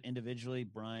 We could do it individually,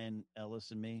 Brian,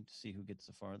 Ellis, and me, to see who gets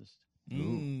the farthest.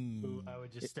 Ooh, I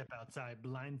would just step outside,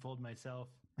 blindfold myself.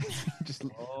 Just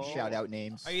shout out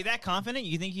names. Are you that confident?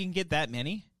 You think you can get that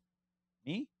many?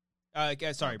 Me?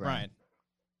 Sorry, Brian.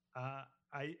 Brian.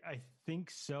 I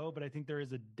think so, but I think there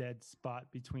is a dead spot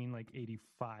between like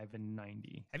 85 and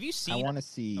 90. Have you seen? I want to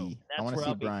see. that's I want to where see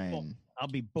I'll be. Brian.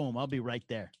 I'll be right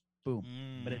there. Boom.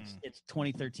 But Mm. it's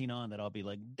 2013 on that I'll be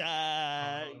like,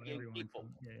 die. Everyone people.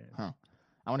 yeah.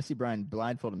 I want to see Brian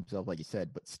blindfold himself, like you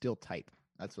said, but still type.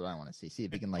 That's what I want to see. See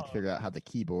if he can like figure out how the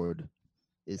keyboard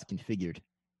is configured.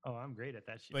 Oh, I'm great at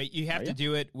that shit. But you have Are to ya?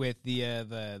 do it with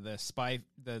the spy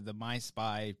the My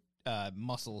Spy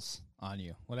muscles on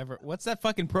you. Whatever. What's that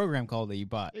fucking program called that you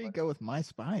bought? There you go with My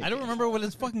Spy. I don't remember what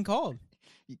it's fucking called.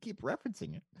 You keep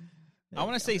referencing it. There I you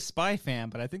want to go. say Spy Fam,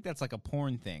 but I think that's like a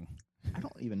porn thing. I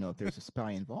don't even know if there's a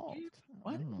spy involved.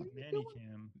 What? I don't know.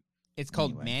 Mannycam. It's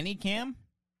called Anyway. Mannycam.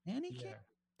 Nanny Yeah, kid?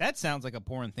 That sounds like a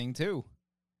porn thing too.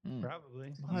 Hmm.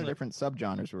 probably. A lot of different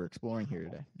subgenres we're exploring here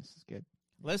today. This is good.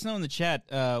 Let us know in the chat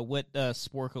what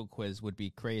Sporkle quiz would be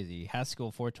crazy.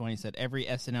 Haskell 420 said every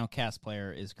SNL cast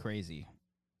player is crazy.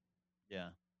 Yeah.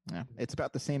 Yeah, it's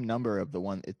about the same number of the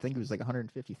one. I think it was like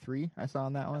 153. I saw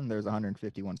on that one. There's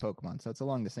 151 Pokemon, so it's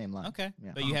along the same line. Okay,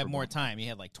 Yeah. but you have more time. You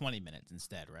had like 20 minutes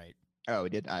instead, right? Oh, we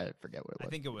did. I forget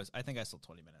what it was. I think I still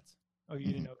 20 minutes. Oh, you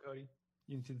didn't know, Cody?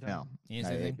 You didn't see the time? No, You didn't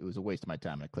say anything? it was a waste of my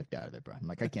time, and I clicked out of there, bro. I'm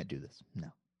like, I can't do this. No,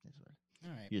 That's what-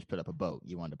 All right. you just put up a boat.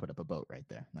 You wanted to put up a boat right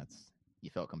there. You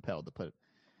felt compelled to put.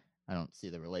 I don't see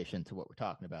the relation to what we're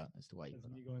talking about as to why you That's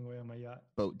put me going away on my yacht.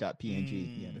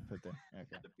 boat.png. You had to put there.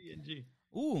 Okay. The PNG.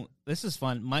 Ooh, this is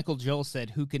fun. Michael Joel said,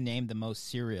 "Who can name the most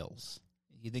cereals?"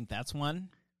 You think that's one?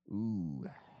 Ooh.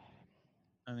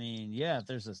 I mean, yeah, if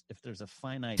there's a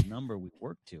finite number we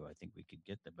work to, I think we could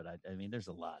get there. But I mean, there's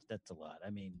a lot. That's a lot. I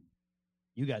mean,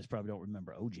 you guys probably don't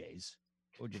remember OJ's.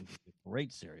 OJ's was a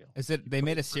great cereal. Is it they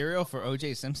made a cereal for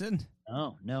O.J. Simpson?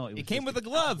 No, it was came just with a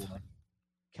glove.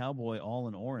 Cowboy all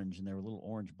in orange, and they were little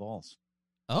orange balls.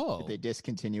 Oh, Did they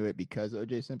discontinue it because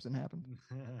O.J. Simpson happened?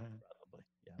 Probably.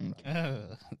 Yeah.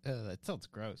 Okay. that sounds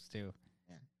gross too.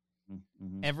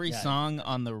 Mhm. Every Yeah, song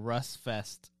on the Russ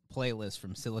Fest playlist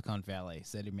from Silicon Valley,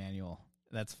 said Emmanuel.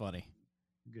 That's funny.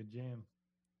 Good jam.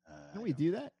 Can we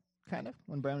do that kind of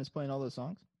when Brown was playing all those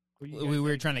songs? Well, you We guys were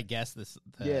like- trying to guess this.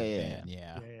 The Yeah. band.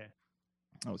 Yeah. Yeah.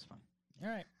 That was fun. All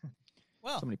right.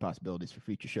 Well, So many possibilities for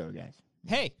future show, guys.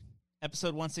 hey,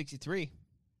 episode 163.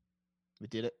 We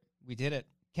did it. We did it.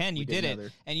 Ken, you We did it.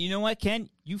 another. And you know what, Ken?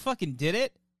 You fucking did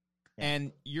it. Yeah.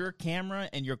 And your camera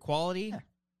and your quality, Yeah.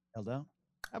 Held out.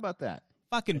 How about that?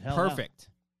 fucking It held out. perfect.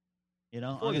 You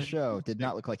know, Before I'm the gonna- show, did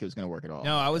not look like it was going to work at all.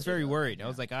 No, I was very worried. I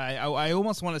was like, I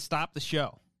almost want to stop the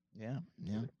show. Yeah.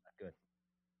 Good.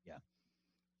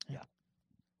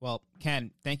 Well,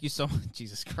 Ken, thank you so much.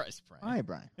 Jesus Christ, Brian. Why,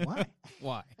 Brian? Why?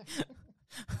 Why?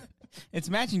 It's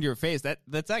matching your face.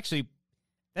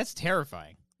 That's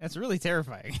terrifying. That's really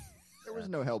terrifying. There was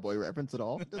no Hellboy reference at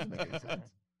all. It doesn't make any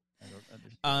sense. I don't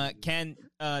understand. Ken,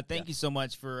 thank you so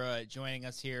much for joining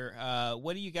us here.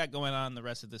 What do you got going on the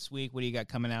rest of this week? What do you got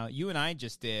coming out? You and I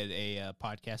just did a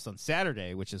podcast on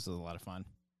Saturday, which is a lot of fun.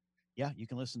 Yeah, you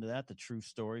can listen to that, the true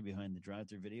story behind the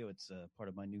drive-through video. It's part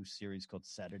of my new series called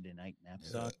Saturday Night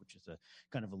Knapsack, which is a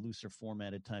kind of a looser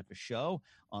formatted type of show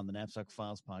on the Knapsack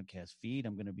Files podcast feed.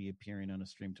 I'm going to be appearing on a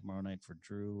stream tomorrow night for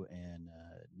Drew and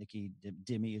Nikki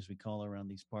Dimmy, as we call her around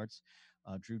these parts.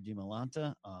 Drew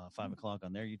DiMolanta, 5 o'clock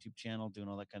on their YouTube channel, doing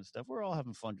all that kind of stuff. We're all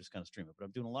having fun just kind of streaming, but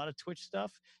I'm doing a lot of Twitch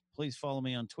stuff. Please follow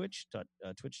me on Twitch,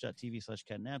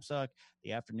 twitch.tv/CatKnapsack.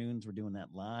 The afternoons, we're doing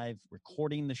that live,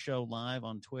 recording the show live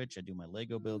on Twitch. I do my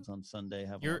Lego builds on Sunday,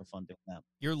 have a lot of fun doing that.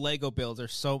 Your Lego builds are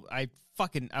so, I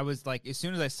was like, as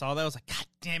soon as I saw that, I was like, God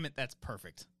damn it, that's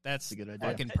perfect. That's a good idea.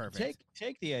 fucking perfect.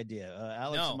 Take the idea.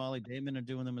 Alex No. and Molly Damon are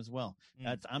doing them as well.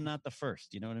 I'm not the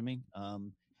first, you know what I mean?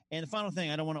 And the final thing,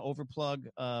 I don't want to overplug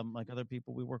like other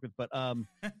people we work with, but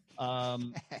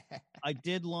I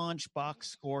did launch Box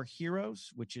Score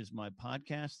Heroes, which is my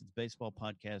podcast. It's a baseball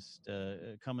podcast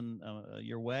coming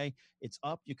your way. It's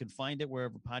up. You can find it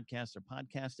wherever podcasts are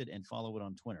podcasted and follow it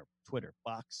on Twitter.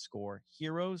 Box Score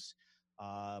Heroes.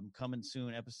 Coming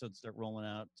soon. Episodes start rolling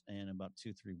out in about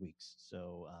 2-3 weeks.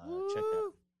 So check that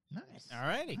out. Nice. All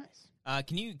righty. Nice.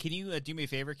 Can you do me a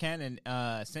favor, Ken,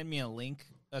 and send me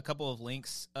a couple of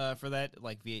links for that,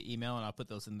 like via email, and I'll put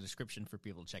those in the description for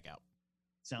people to check out.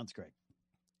 Sounds great.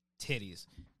 Titties.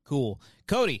 Cool.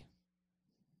 Cody,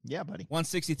 Yeah, buddy.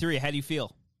 163, how do you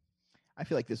feel? I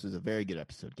feel like this was a very good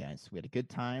episode, guys. We had a good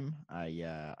time.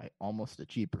 I almost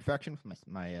achieved perfection with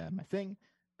my thing,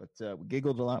 but we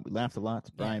giggled a lot. We laughed a lot.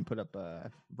 Brian put up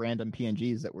random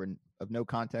PNGs that were of no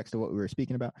context to what we were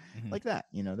speaking about, like that.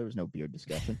 You know, there was no beard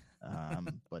discussion,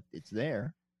 but it's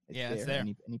there. It's there.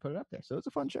 And he put it up there, so it's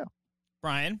a fun show.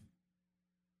 Brian?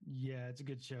 Yeah, it's a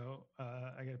good show.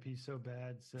 I got to pee so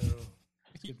bad, so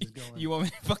let's get this going. You want me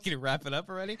to fucking wrap it up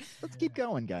already? Let's keep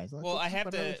going, guys. Well, I have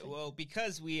to. Well,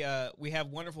 because we have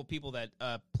wonderful people that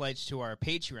pledge to our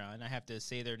Patreon. I have to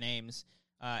say their names.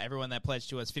 Everyone that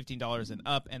pledged to us $15 and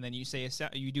up, and then you say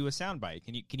you do a soundbite.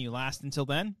 Can you last until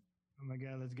then? Oh my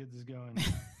God, let's get this going.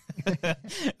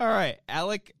 All right,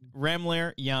 Alec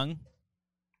Ramler Young,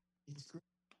 It's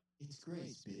great,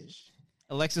 bitch.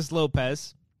 Alexis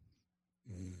Lopez,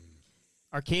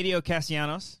 Arcadio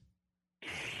Castellanos,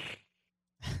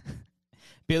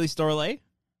 Billy Storley,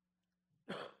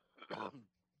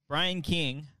 Brian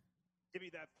King, Give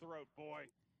me that throat, boy.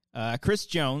 Chris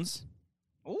Jones,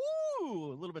 Ooh,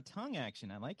 a little bit of tongue action.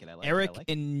 I like it. I like Eric it. I like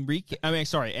Enrique. I mean,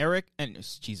 sorry, Eric and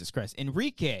Jesus Christ,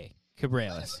 Enrique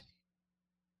Cabrales.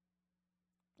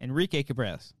 Enrique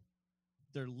Cabrales.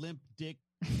 They're limp dick.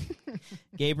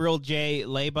 Gabriel J.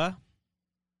 Leba.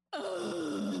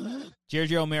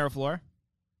 Giorgio Mariflor.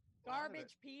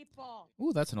 Garbage people.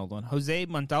 Ooh, that's an old one. Jose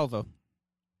Montalvo.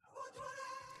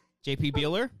 JP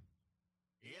Beeler.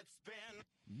 It's been.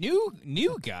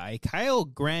 New guy. Kyle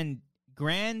Grandinita.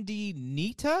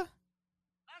 That's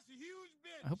a huge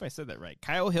bitch. I hope I said that right.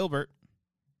 Kyle Hilbert.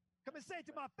 Come and say it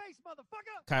to my face,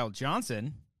 motherfucker. Kyle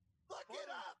Johnson. Look it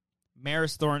up.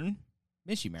 Maris Thornton.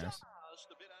 Miss you, Maris.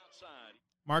 Just a bit outside.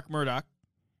 Mark Murdoch.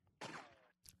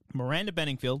 Miranda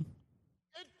Benningfield.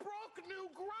 It broke new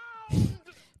ground.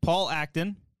 Paul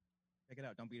Acton. Check it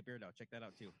out. Don't be a beard out. Check that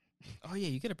out too. Oh, yeah,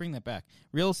 you got to bring that back.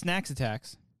 Real Snacks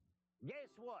Attacks.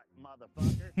 Guess what,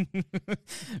 motherfucker?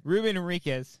 Ruben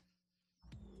Enriquez.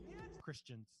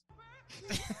 Christians.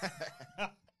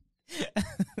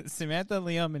 Samantha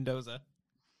Leon Mendoza.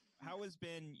 How has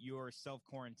been your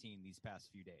self-quarantine these past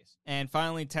few days? And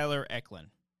finally, Tyler Eklund.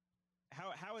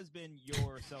 How has been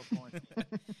your self-quarantine?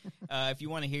 If you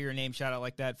want to hear your name shout out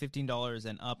like that, $15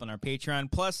 and up on our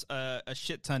Patreon, plus a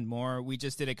shit ton more. We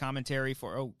just did a commentary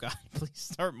for, oh, God, please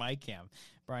start my cam.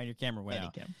 Brian, your camera went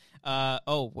out.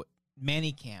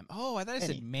 Manny Cam. Oh, I thought I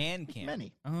said Man Cam.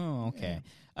 Manny. Oh, okay.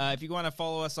 Yeah. If you want to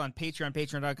follow us on Patreon,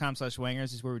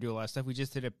 patreon.com/Wangers is where we do a lot of stuff. We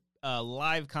just did a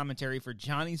live commentary for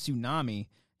Johnny Tsunami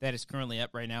that is currently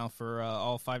up right now for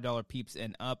all $5 peeps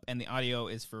and up, and the audio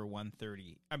is for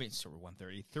 $130. I mean, it's for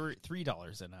 $130,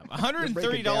 $3 and up,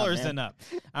 $130 and up.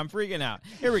 I'm freaking out.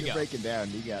 Here we go. Breaking down.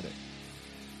 You got it.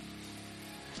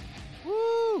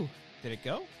 Woo! Did it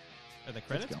go? Are the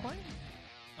credits going. playing?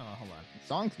 Oh, hold on. The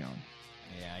song's going.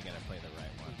 Yeah, I gotta play the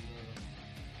right one.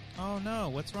 Oh no,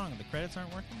 what's wrong? The credits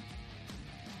aren't working?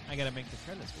 I gotta make the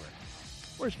credits work.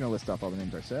 We're just gonna list off all the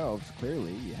names ourselves.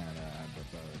 Clearly, you had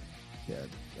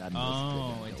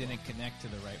Oh, it didn't connect to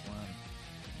the right one.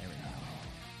 There we go.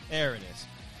 There it is.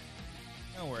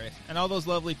 No worries. And all those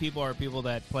lovely people are people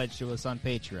that pledged to us on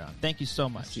Patreon. Thank you so I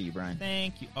much. see you, Brian.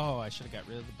 Thank you. Oh, I should have got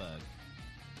rid of the bug.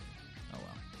 Oh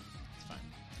well, it's fine.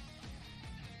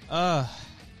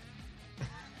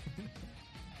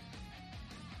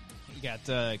 You got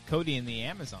Cody in the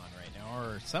Amazon right now,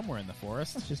 or somewhere in the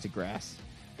forest. It's just a grass.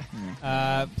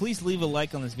 Please leave a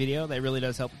like on this video. That really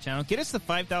does help the channel. Get us to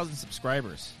 5,000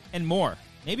 subscribers and more.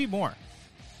 Maybe more.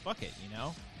 Fuck it, you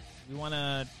know? We want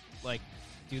to,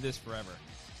 do this forever.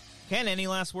 Ken, any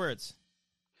last words?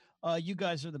 You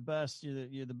guys are the best.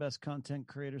 You're the best content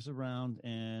creators around,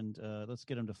 and let's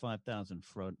get them to 5,000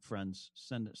 friends.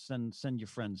 Send your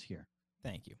friends here.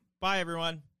 Thank you. Bye,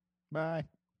 everyone. Bye.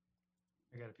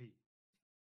 I gotta pee.